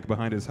snowbank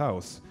behind his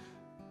house.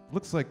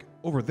 Looks like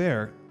over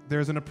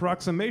there's an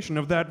approximation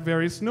of that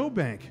very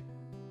snowbank.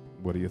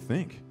 What do you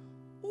think?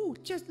 Oh,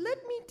 just let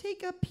me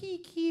take a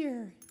peek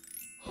here.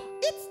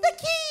 It's the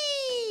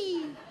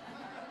key!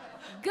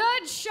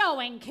 Good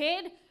showing,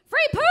 kid.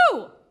 Free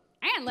Pooh!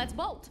 And let's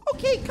bolt.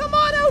 Okay, come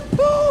on out,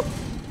 Pooh!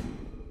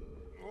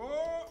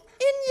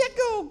 In you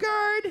go,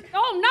 guard!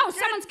 Oh no,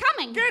 someone's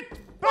coming! Get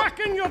back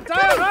in your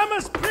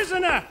dioramas,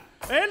 prisoner!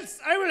 Else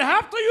I will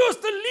have to use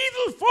the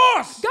lethal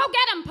force! Go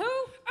get him,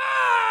 Pooh!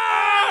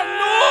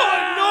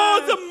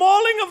 No, the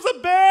mauling of the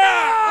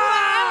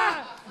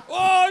bear!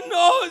 Oh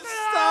no,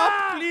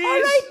 stop, please!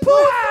 All right,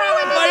 Pooh, throw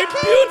him my in the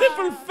cage!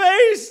 beautiful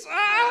face!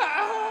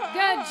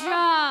 Good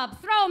job.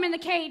 Throw him in the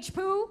cage,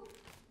 Pooh.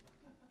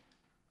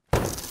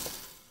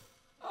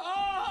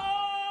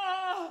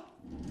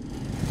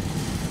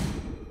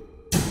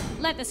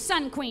 Let the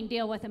Sun Queen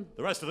deal with him.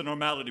 The rest of the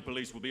Normality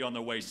Police will be on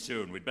their way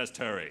soon. We'd best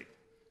hurry.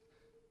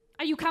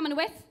 Are you coming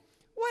with?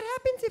 What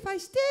happens if I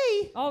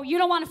stay? Oh, you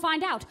don't want to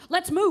find out.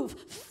 Let's move.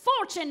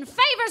 Fortune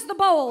favors the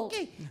bold.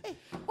 Okay.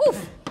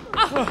 Oof.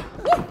 Come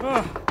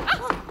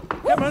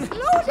on.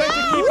 Slow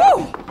down.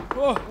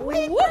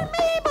 Wait for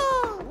Mabel.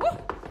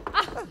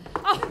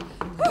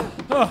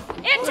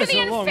 Into the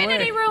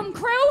Infinity Room,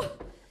 crew.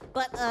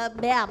 But,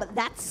 ma'am,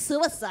 that's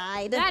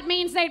suicide. That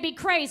means they'd be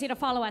crazy to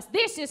follow us.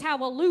 This is how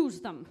we'll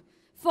lose them.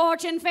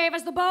 Fortune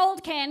favors the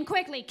bold. Ken,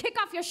 quickly kick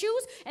off your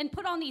shoes and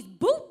put on these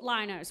boot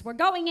liners. We're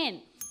going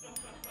in.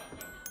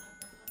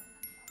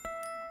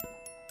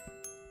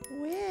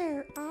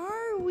 Where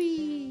are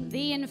we?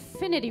 The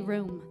Infinity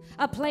Room,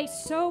 a place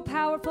so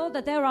powerful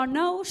that there are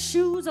no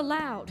shoes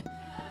allowed.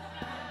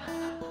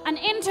 An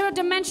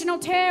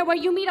interdimensional tear where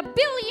you meet a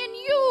billion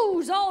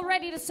yous all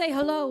ready to say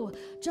hello.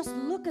 Just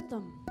look at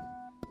them.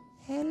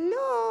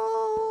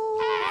 Hello.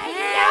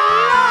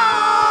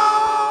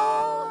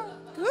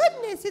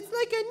 Goodness, it's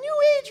like a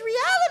new age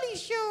reality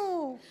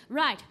show.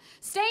 Right.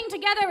 Staying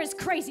together is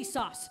crazy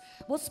sauce.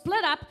 We'll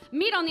split up,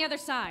 meet on the other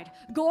side.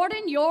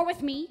 Gordon, you're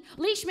with me.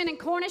 Leishman and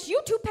Cornish,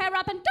 you two pair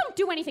up and don't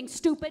do anything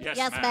stupid.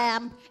 Yes,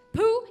 ma'am.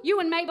 Pooh, you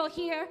and Mable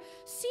here.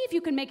 See if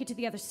you can make it to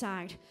the other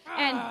side.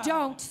 And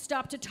don't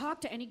stop to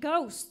talk to any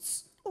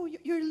ghosts. Oh,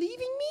 you're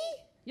leaving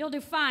me? You'll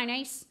do fine,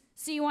 Ace.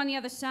 See you on the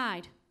other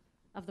side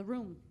of the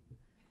room.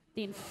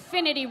 The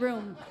Infinity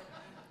Room.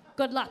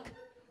 Good luck.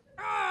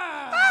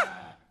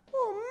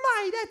 Oh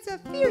my, that's a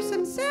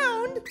fearsome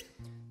sound.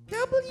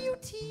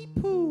 W.T.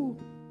 Pooh.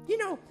 You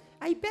know,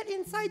 I bet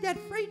inside that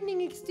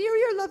frightening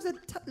exterior lives a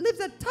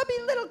tubby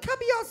little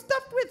cubby all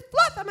stuffed with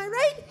fluff, am I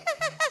right?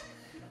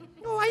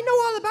 Oh, I know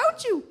all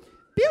about you.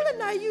 Bill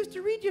and I used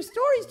to read your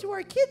stories to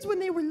our kids when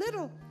they were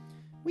little.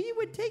 We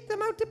would take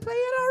them out to play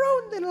in our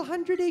own little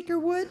 100-acre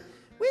wood,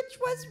 which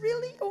was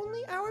really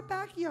only our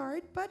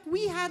backyard, but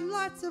we had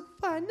lots of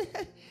fun.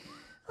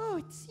 Oh,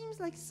 it seems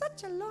like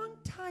such a long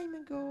time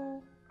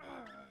ago.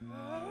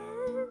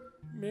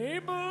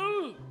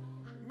 Mable!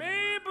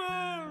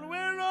 Mable,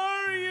 where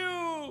are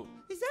you?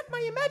 Is that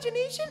my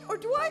imagination, or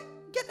do I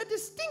get a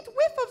distinct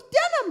whiff of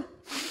denim?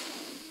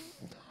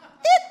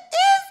 It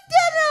is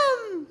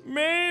denim!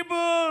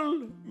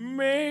 Mable!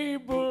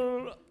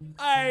 Mable,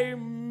 I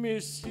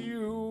miss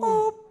you.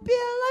 Oh, Bill,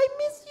 I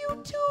miss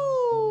you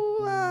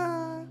too.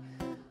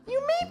 You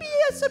may be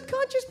a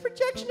subconscious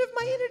projection of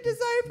my inner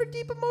desire for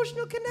deep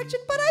emotional connection,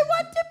 but I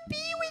want to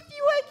be with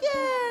you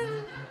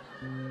again.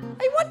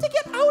 I want to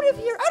get out of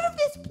here, out of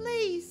this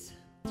place.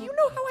 Do you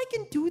know how I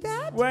can do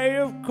that? Why,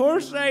 of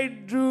course I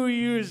do,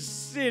 you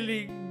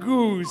silly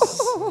goose.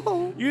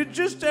 Oh. You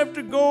just have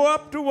to go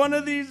up to one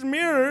of these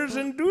mirrors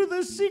and do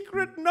the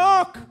secret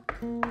knock.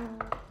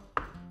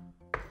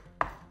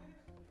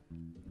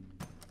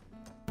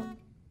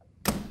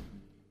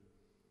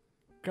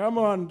 Come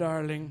on,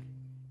 darling.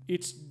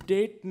 It's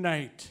date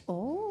night.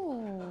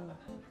 Oh.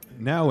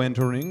 Now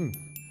entering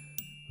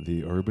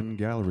the Urban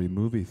Gallery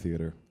Movie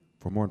Theater.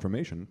 For more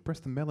information, press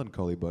the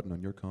melancholy button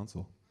on your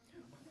console.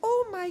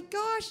 Oh my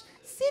gosh,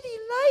 City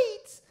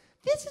Lights!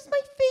 This is my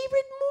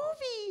favorite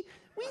movie!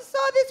 We saw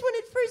this when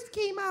it first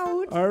came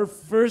out. Our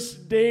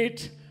first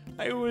date.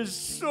 I was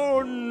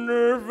so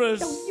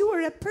nervous. Oh, you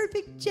were a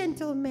perfect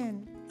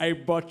gentleman. I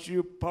bought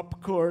you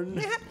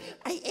popcorn.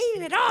 I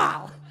ate it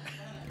all.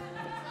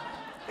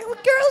 Well,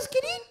 girls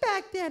could eat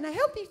back then. A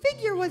healthy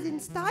figure was in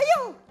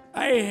style.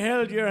 I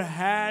held your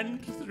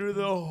hand through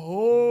the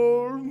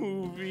whole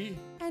movie.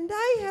 And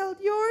I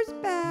held yours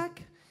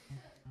back.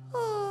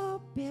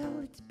 Oh, Bill,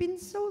 it's been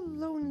so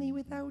lonely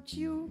without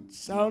you.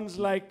 Sounds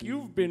like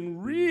you've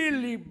been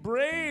really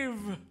brave.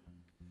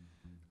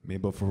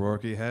 Mable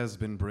Ferorkie has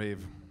been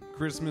brave.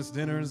 Christmas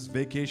dinners,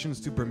 vacations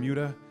to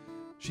Bermuda.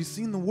 She's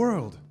seen the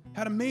world,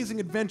 had amazing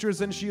adventures,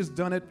 and she has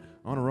done it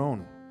on her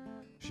own.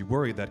 She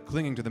worried that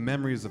clinging to the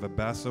memories of a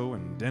basso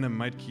and denim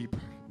might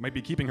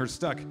be keeping her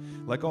stuck,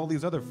 like all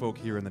these other folk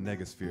here in the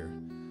Negosphere.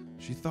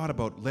 She thought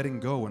about letting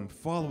go and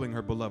following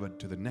her beloved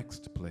to the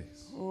next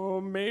place. Oh,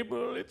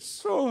 Mable, it's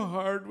so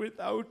hard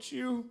without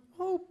you.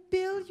 Oh,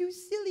 Bill, you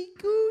silly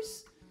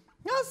goose.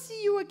 I'll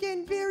see you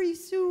again very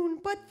soon,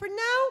 but for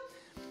now,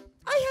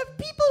 I have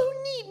people who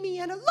need me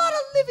and a lot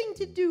of living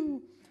to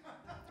do.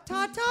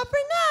 Ta-ta for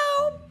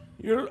now.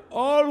 You'll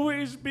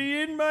always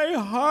be in my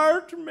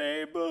heart,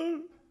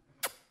 Mable.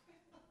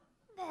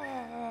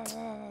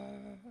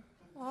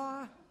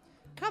 Aw,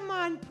 come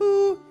on,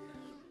 Pooh.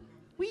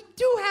 We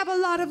do have a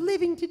lot of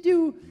living to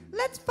do.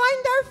 Let's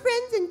find our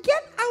friends and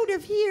get out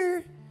of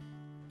here.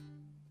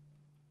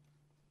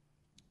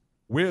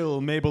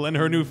 Will Mable and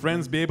her new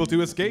friends be able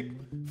to escape?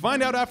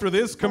 Find out after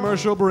this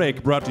commercial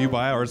break, brought to you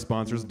by our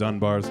sponsors,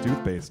 Dunbar's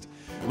Toothpaste.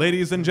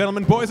 Ladies and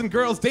gentlemen, boys and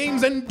girls,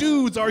 dames and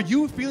dudes, are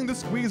you feeling the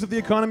squeeze of the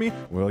economy?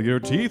 Well, your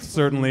teeth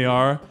certainly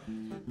are.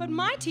 But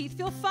my teeth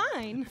feel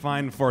fine.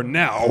 Fine for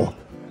now.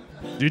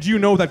 Did you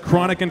know that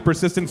chronic and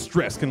persistent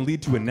stress can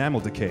lead to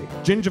enamel decay,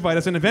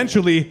 gingivitis, and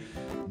eventually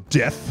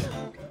death?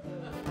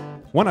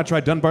 Why not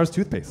try Dunbar's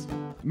Toothpaste?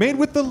 Made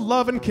with the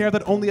love and care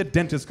that only a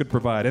dentist could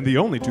provide, and the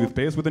only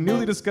toothpaste with a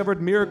newly discovered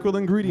miracle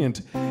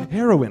ingredient,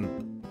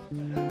 heroin.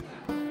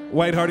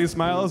 White hearty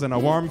smiles and a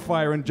warm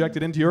fire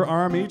injected into your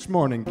arm each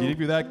morning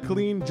give you that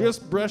clean,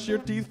 just brush your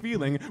teeth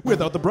feeling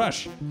without the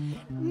brush.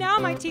 Now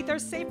my teeth are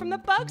safe from the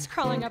bugs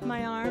crawling up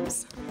my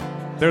arms.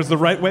 There's the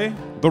right way,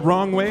 the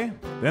wrong way,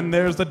 then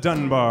there's the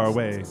Dunbar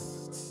way.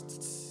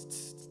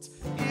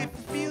 If you're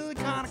feeling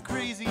kind of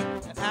crazy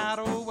and out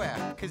of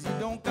whack, cause you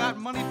don't got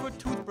money for a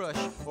toothbrush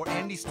or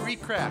any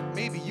street crack,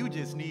 maybe you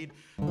just need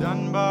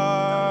Dunbar.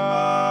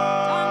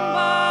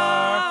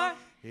 Dunbar.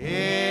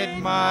 It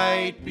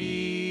might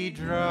be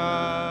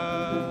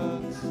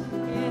drugs.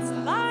 It's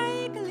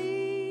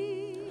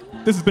likely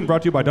This has been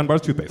brought to you by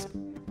Dunbar's Toothpaste.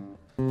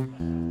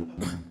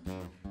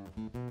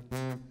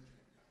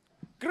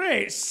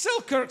 Great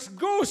Selkirk's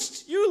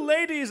ghost! You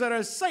ladies are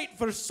a sight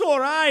for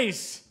sore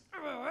eyes.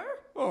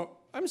 Oh,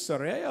 I'm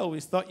sorry, I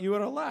always thought you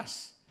were a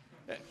lass.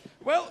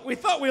 Well, we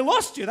thought we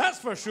lost you, that's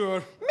for sure.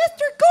 Mr.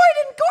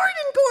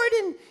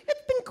 Gordon!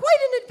 It's been quite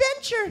an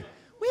adventure.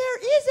 Where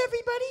is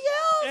everybody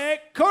else?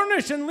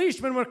 Cornish and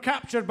Leishman were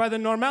captured by the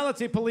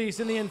Normality Police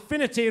in the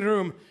Infinity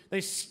Room.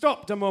 They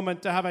stopped a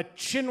moment to have a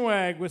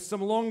chinwag with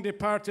some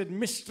long-departed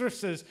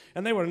mistresses,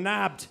 and they were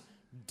nabbed.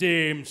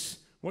 Dames,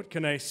 what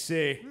can I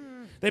say?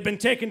 They've been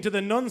taken to the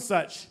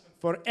Nonesuch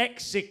for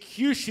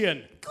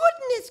execution.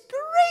 Goodness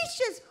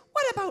gracious!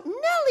 What about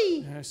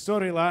Nellie?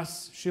 Sorry,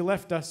 lass, she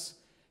left us.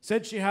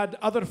 Said she had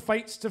other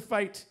fights to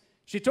fight.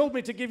 She told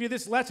me to give you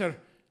this letter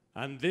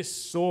and this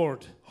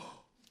sword.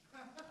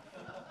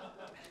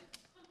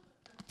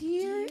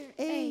 Dear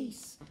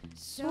Ace,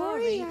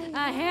 Sorry,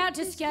 I had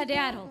to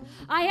skedaddle.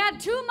 I had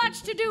too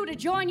much to do to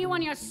join you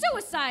on your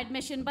suicide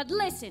mission, but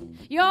listen,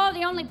 you're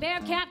the only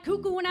bear-cat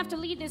cuckoo enough to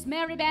lead this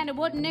merry band of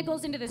wooden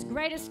nickels into this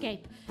great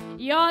escape.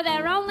 You're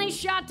their only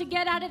shot to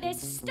get out of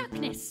this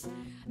stuckness.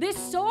 This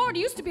sword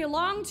used to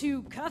belong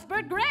to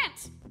Cuthbert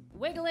Grant.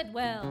 Wiggle it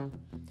well.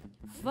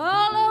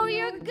 Follow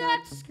your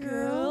guts,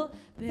 girl.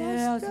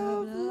 Best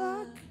of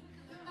luck.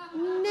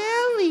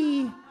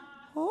 Nellie.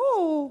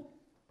 Oh.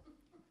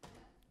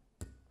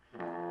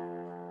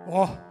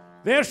 Oh,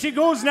 there she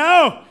goes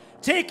now,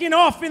 taking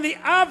off in the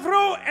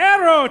Avro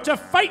Aero to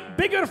fight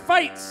bigger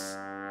fights.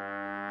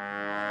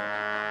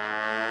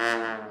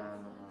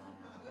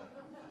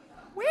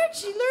 Where'd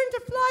she learn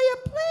to fly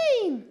a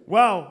plane?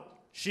 Well,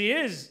 she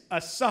is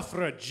a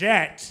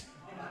suffragette.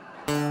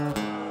 I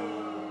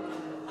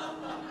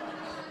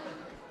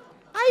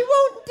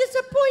won't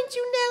disappoint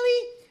you,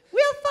 Nellie.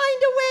 We'll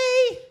find a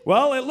way.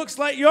 Well, it looks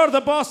like you're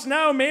the boss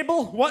now,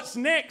 Mabel. What's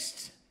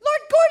next?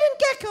 Lord Gordon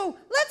Gecko,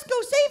 let's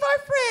go save our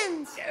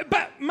friends.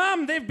 But,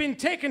 ma'am, they've been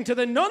taken to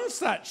the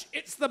Nonesuch.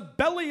 It's the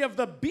belly of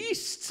the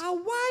beast. A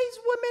wise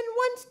woman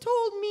once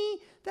told me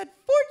that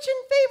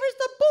fortune favors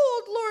the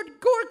bold, Lord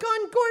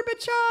Gorgon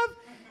Gorbachev.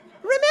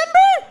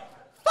 Remember?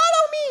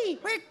 Follow me.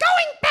 We're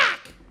going back.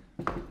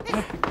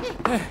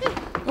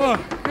 Oh,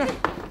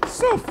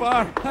 so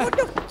far. Oh,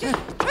 no, just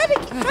try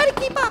to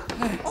keep up.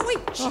 Oh, wait,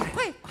 shh,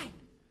 quiet.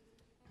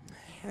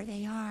 There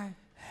they are.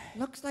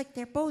 Looks like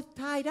they're both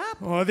tied up.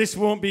 Oh, this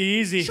won't be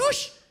easy.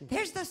 Shush!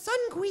 There's the Sun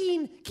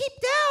Queen. Keep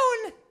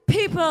down.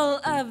 People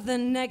of the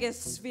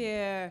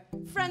Negosphere,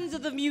 friends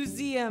of the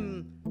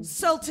museum,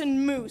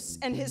 Sultan Moose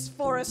and his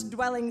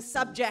forest-dwelling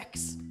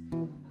subjects.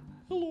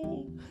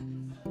 Hello.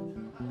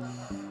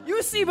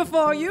 You see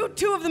before you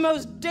two of the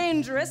most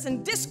dangerous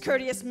and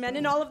discourteous men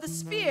in all of the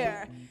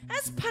sphere.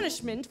 As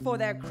punishment for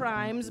their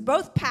crimes,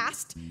 both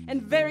past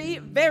and very,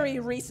 very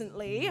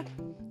recently,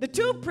 the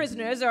two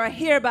prisoners are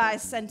hereby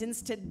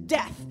sentenced to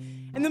death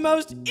in the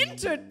most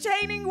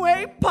entertaining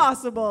way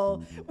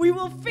possible. We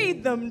will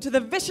feed them to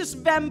the vicious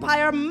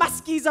vampire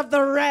muskies of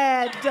the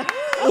red. To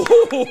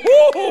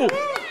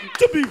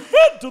be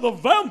fed to the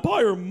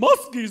vampire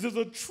muskies is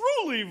a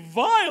truly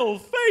vile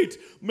fate.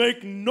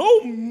 Make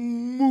no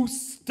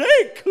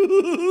mistake.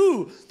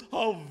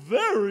 How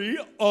very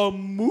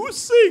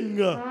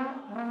amusing.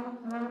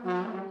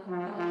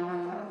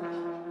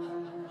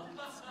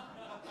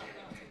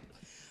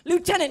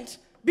 Lieutenant,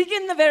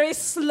 begin the very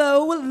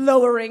slow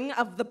lowering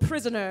of the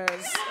prisoners.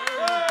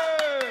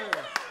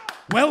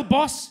 Well,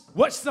 boss,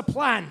 what's the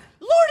plan?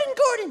 Lord and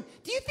Gordon,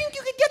 do you think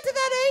you could get to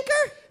that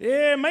anchor?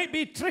 It might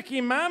be tricky,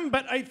 ma'am,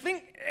 but I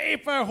think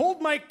if I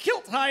hold my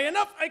kilt high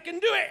enough, I can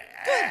do it.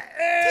 Good.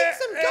 Take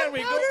some There we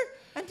go. gunpowder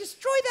and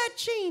destroy that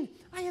chain.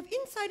 I have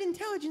inside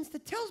intelligence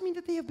that tells me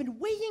that they have been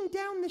weighing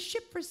down the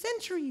ship for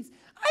centuries.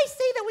 I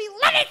say that we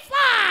let it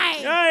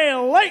fly! I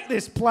like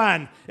this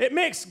plan. It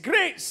makes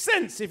great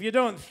sense if you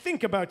don't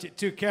think about it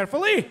too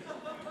carefully.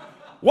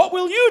 What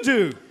will you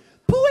do?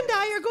 Pooh and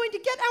I are going to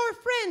get our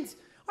friends.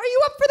 Are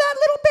you up for that,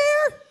 little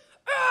bear?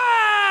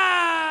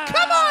 Ah!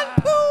 Come on,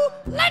 Pooh!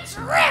 Let's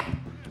rip!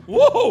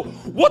 Whoa!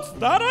 What's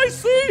that I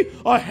see?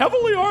 A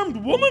heavily armed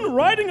woman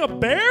riding a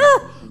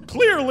bear?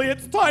 Clearly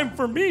it's time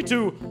for me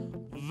to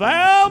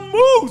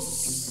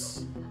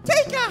vamoose!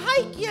 Take a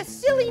hike, you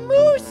silly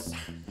moose!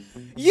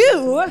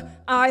 You?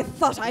 I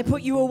thought I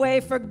put you away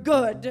for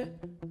good.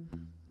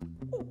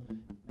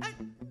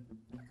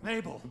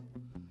 Mabel.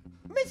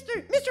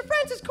 Mr.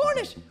 Frances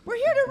Cornish, we're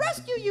here to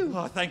rescue you.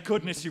 Oh, thank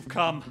goodness you've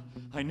come.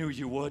 I knew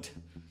you would.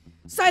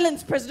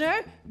 Silence,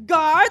 prisoner.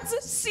 Guards,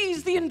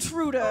 seize the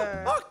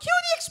intruder. Oh, cue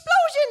the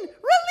explosion!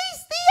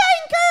 Release the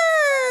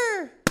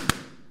anchor!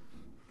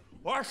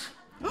 What?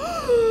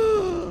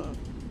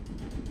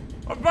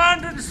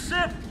 Abandoned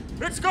ship!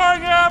 It's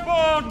going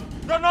airborne!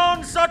 The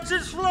Nonesuch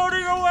is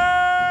floating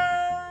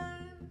away!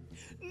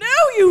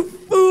 Now, you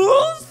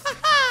fools! Ha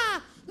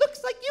ha!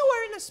 Looks like you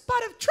are in a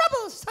spot of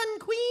trouble, Sun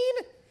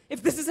Queen!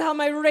 If this is how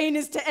my reign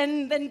is to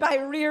end, then by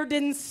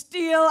Reardon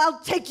steel, I'll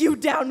take you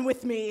down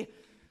with me.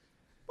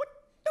 What?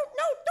 Don't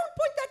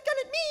point that gun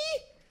at me!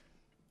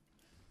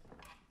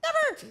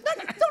 Never!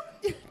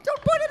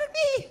 Don't point it at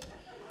me!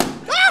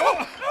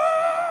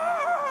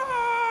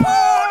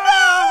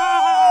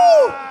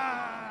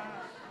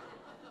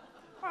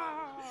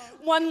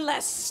 One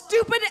less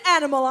stupid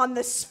animal on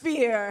the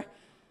sphere.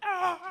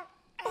 Oh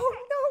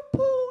no,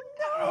 Pooh,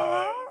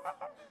 no!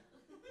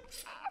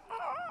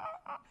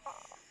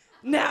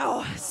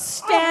 Now,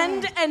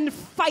 stand and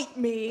fight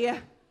me.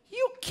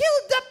 You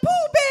killed the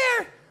Pooh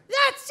Bear!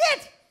 That's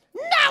it!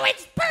 Now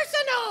it's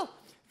personal!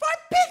 For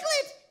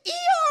Piglet,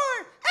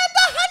 Eeyore, and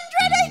the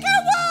 100-acre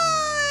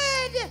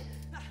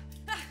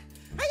wood!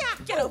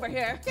 Hiya! Get over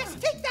here. Yes,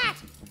 take that!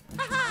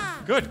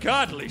 Ha-ha! Good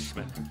God,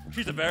 Leishman.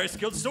 She's a very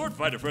skilled sword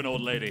fighter for an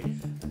old lady.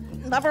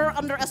 Never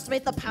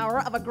underestimate the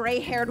power of a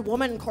gray-haired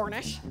woman,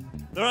 Cornish.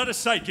 They're out of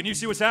sight. Can you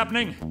see what's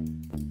happening?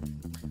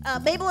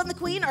 Mabel and the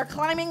Queen are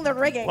climbing the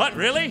rigging. What,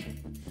 really?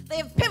 They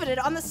have pivoted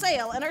on the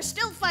sail and are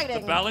still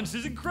fighting. The balance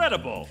is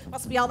incredible.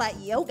 Must be all that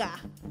yoga.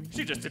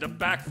 She just did a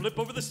backflip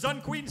over the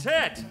Sun Queen's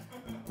head.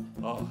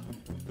 Oh,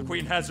 the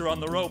Queen has her on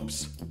the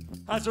ropes.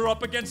 Has her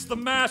up against the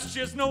mast. She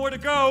has nowhere to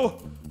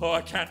go. Oh,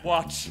 I can't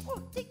watch. Oh,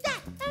 take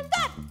that, and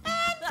that, and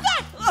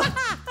that!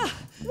 Ha-ha!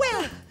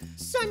 Well,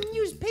 Sun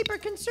newspaper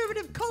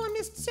conservative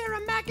columnist Sarah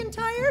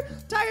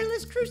McIntyre,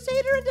 tireless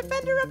crusader and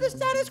defender of the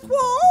status quo,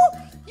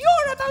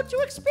 you're about to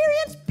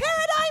experience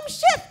paradigm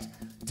shift!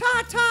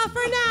 Ta-ta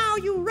for now,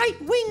 you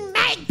right-wing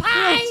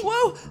magpie!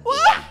 Whoa,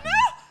 whoa, no!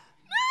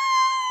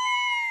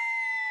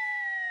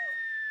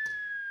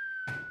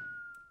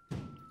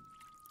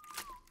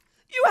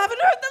 You haven't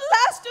heard the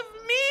last of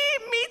me,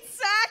 meat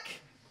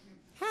sack!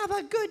 Have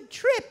a good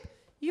trip,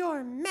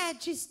 Your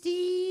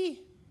Majesty.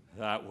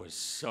 That was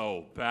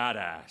so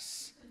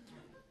badass.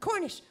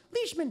 Cornish,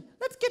 Leishman,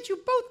 let's get you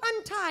both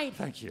untied.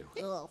 Thank you.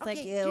 Oh, thank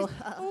Okay, you.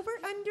 just over,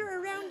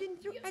 under, around, and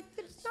through.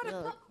 It's not a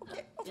problem.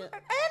 Okay, over,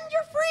 and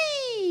you're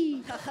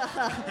free.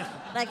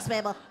 Thanks,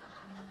 Mabel.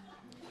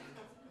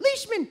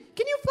 Leishman,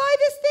 can you fly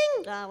this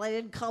thing? They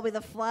didn't call me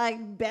the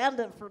Flying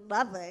Bandit for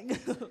nothing. Lord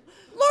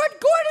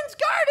Gordon's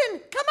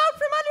garden! Come out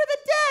from under the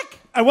deck!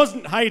 I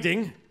wasn't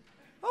hiding.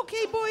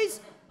 Okay, boys,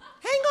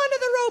 hang on to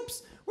the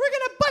ropes. We're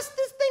gonna bust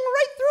this thing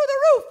right through the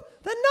roof.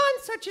 The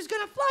Nonesuch is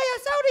gonna fly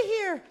us out of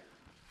here.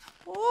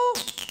 Oh,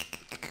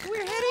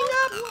 we're heading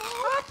up,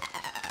 up.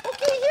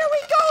 Okay, here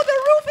we go. The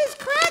roof is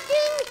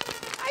cracking.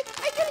 I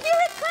can hear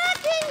it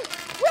cracking.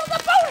 Will the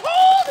boat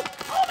hold?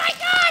 Oh my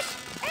gosh!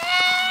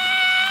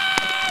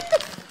 And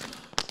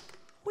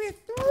we're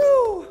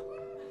through.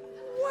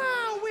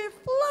 Wow, we're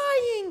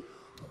flying.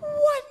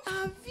 What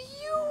a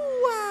view!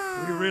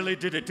 We really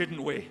did it,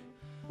 didn't we?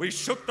 We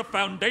shook the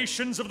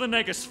foundations of the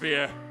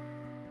negosphere.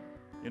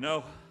 You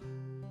know,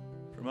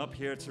 from up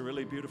here, it's a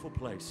really beautiful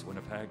place,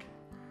 Winnipeg.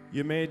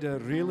 You made a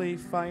really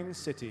fine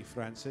city,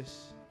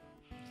 Francis.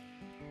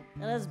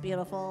 It is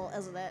beautiful,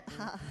 isn't it?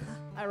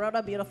 I wrote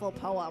a beautiful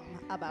poem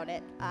about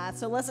it.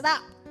 So listen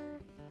up.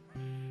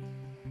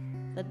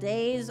 The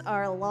days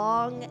are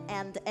long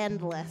and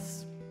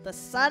endless. The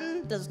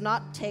sun does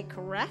not take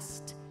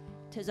rest.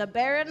 'Tis a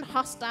barren,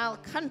 hostile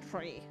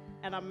country,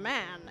 and a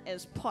man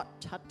is put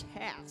to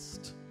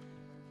test.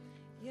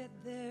 Yet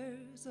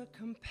there's a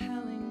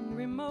compelling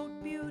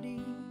remote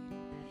beauty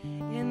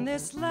in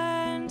this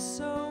land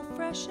so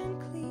fresh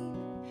and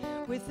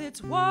clean, with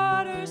its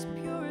waters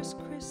pure as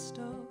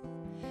crystal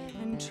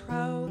and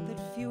trout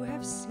that few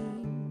have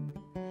seen.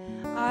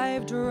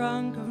 I've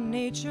drunk of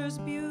nature's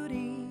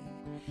beauty,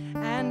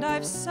 and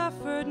I've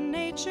suffered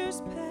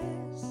nature's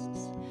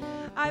pests.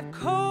 I've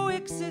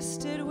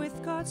coexisted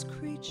with God's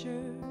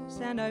creatures,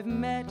 and I've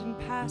met and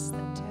passed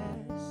the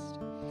test.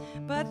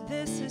 But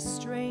this is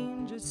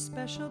strange, it's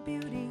special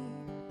beauty.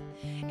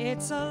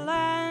 It's a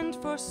land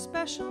for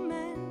special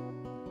men.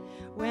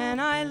 When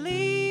I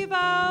leave,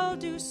 I'll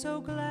do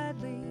so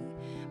gladly,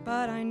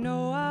 but I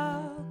know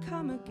I'll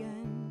come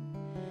again.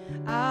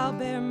 I'll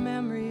bear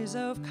memories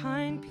of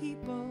kind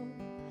people,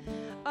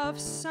 of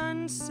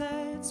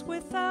sunsets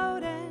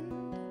without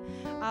end.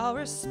 I'll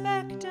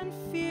respect and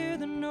fear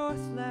the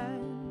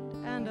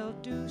Northland, and I'll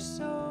do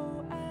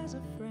so as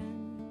a friend.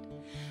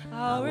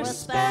 I'll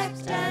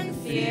respect and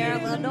fear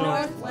the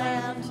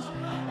Northland,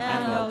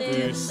 and I'll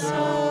do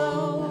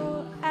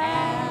so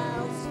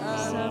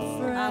as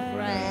a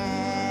friend.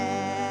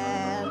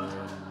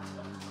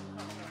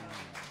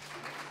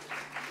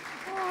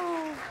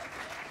 Oh.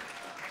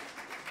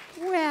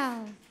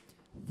 Well,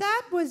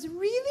 that was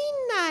really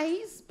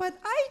nice, but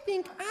I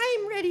think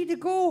I'm ready to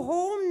go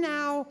home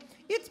now.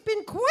 It's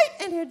been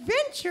quite an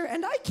adventure,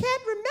 and I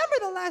can't remember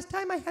the last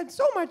time I had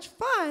so much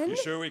fun. You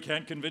sure we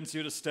can't convince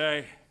you to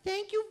stay?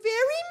 Thank you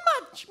very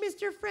much,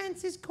 Mr.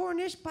 Frances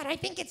Cornish, but I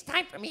think it's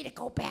time for me to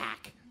go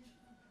back.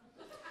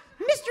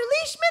 Mr.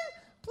 Leishman,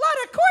 plot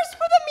a course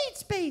for the meat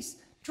space.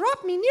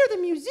 Drop me near the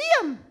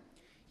museum.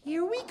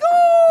 Here we go.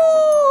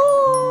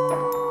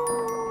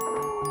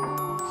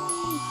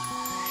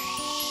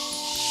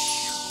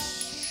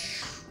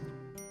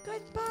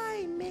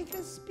 Goodbye,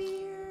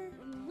 Megaspear.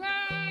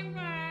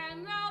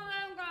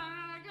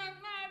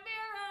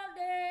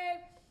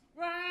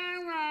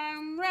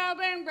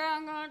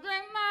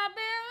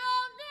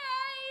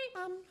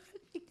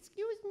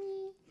 Excuse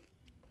me.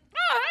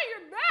 Oh, hey,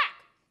 you're back.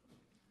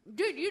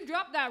 Dude, you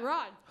dropped that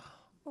rod.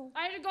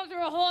 I had to go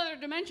through a whole other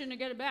dimension to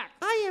get it back.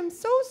 I am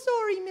so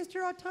sorry,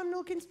 Mr.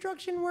 Autumnal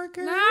Construction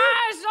Worker. Nah,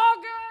 it's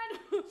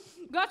all good.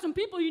 Got some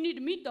people you need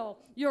to meet, though.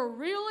 Your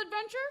real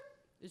adventure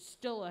is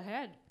still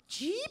ahead.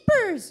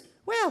 Jeepers!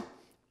 Well,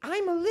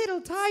 I'm a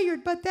little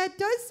tired, but that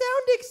does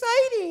sound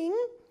exciting.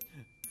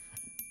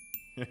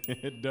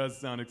 It does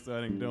sound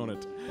exciting, don't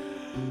it?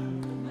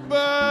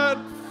 But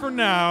for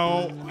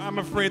now, I'm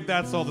afraid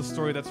that's all the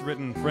story that's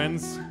written,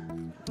 friends.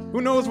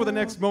 Who knows where the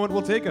next moment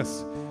will take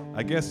us?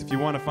 I guess if you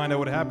want to find out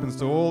what happens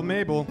to old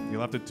Mable,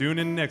 you'll have to tune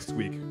in next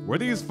week, where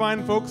these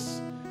fine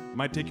folks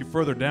might take you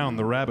further down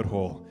the rabbit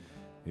hole.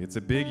 It's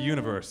a big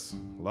universe.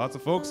 Lots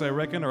of folks, I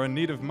reckon, are in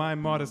need of my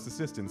modest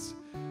assistance.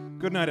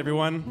 Good night,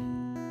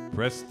 everyone.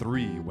 Press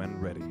 3 when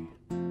ready.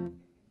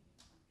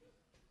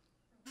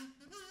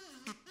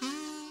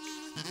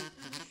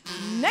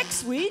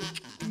 Next week,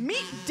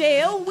 meet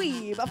Dale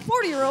Weeb, a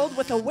 40-year-old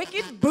with a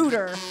wicked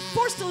booter,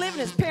 forced to live in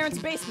his parents'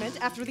 basement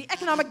after the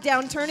economic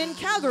downturn in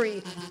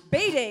Calgary.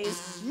 Bay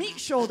Days, Meat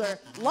Shoulder,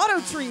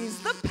 Lotto Trees,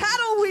 the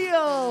Paddle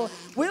Wheel.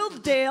 Will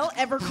Dale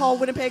ever call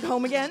Winnipeg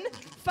home again?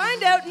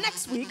 Find out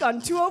next week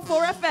on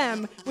 204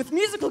 FM with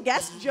musical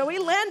guest Joey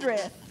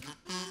Landreth.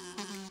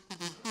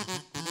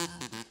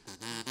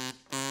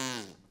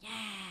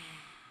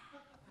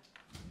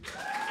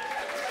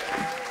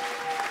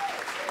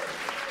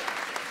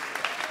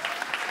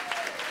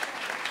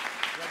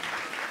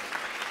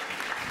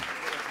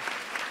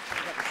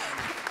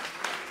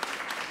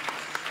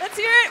 Let's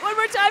hear it one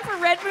more time for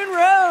Red Moon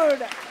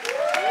Road.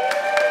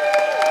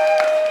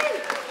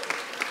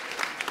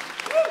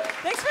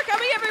 Thanks for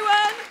coming,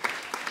 everyone.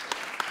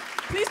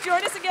 Please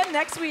join us again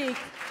next week.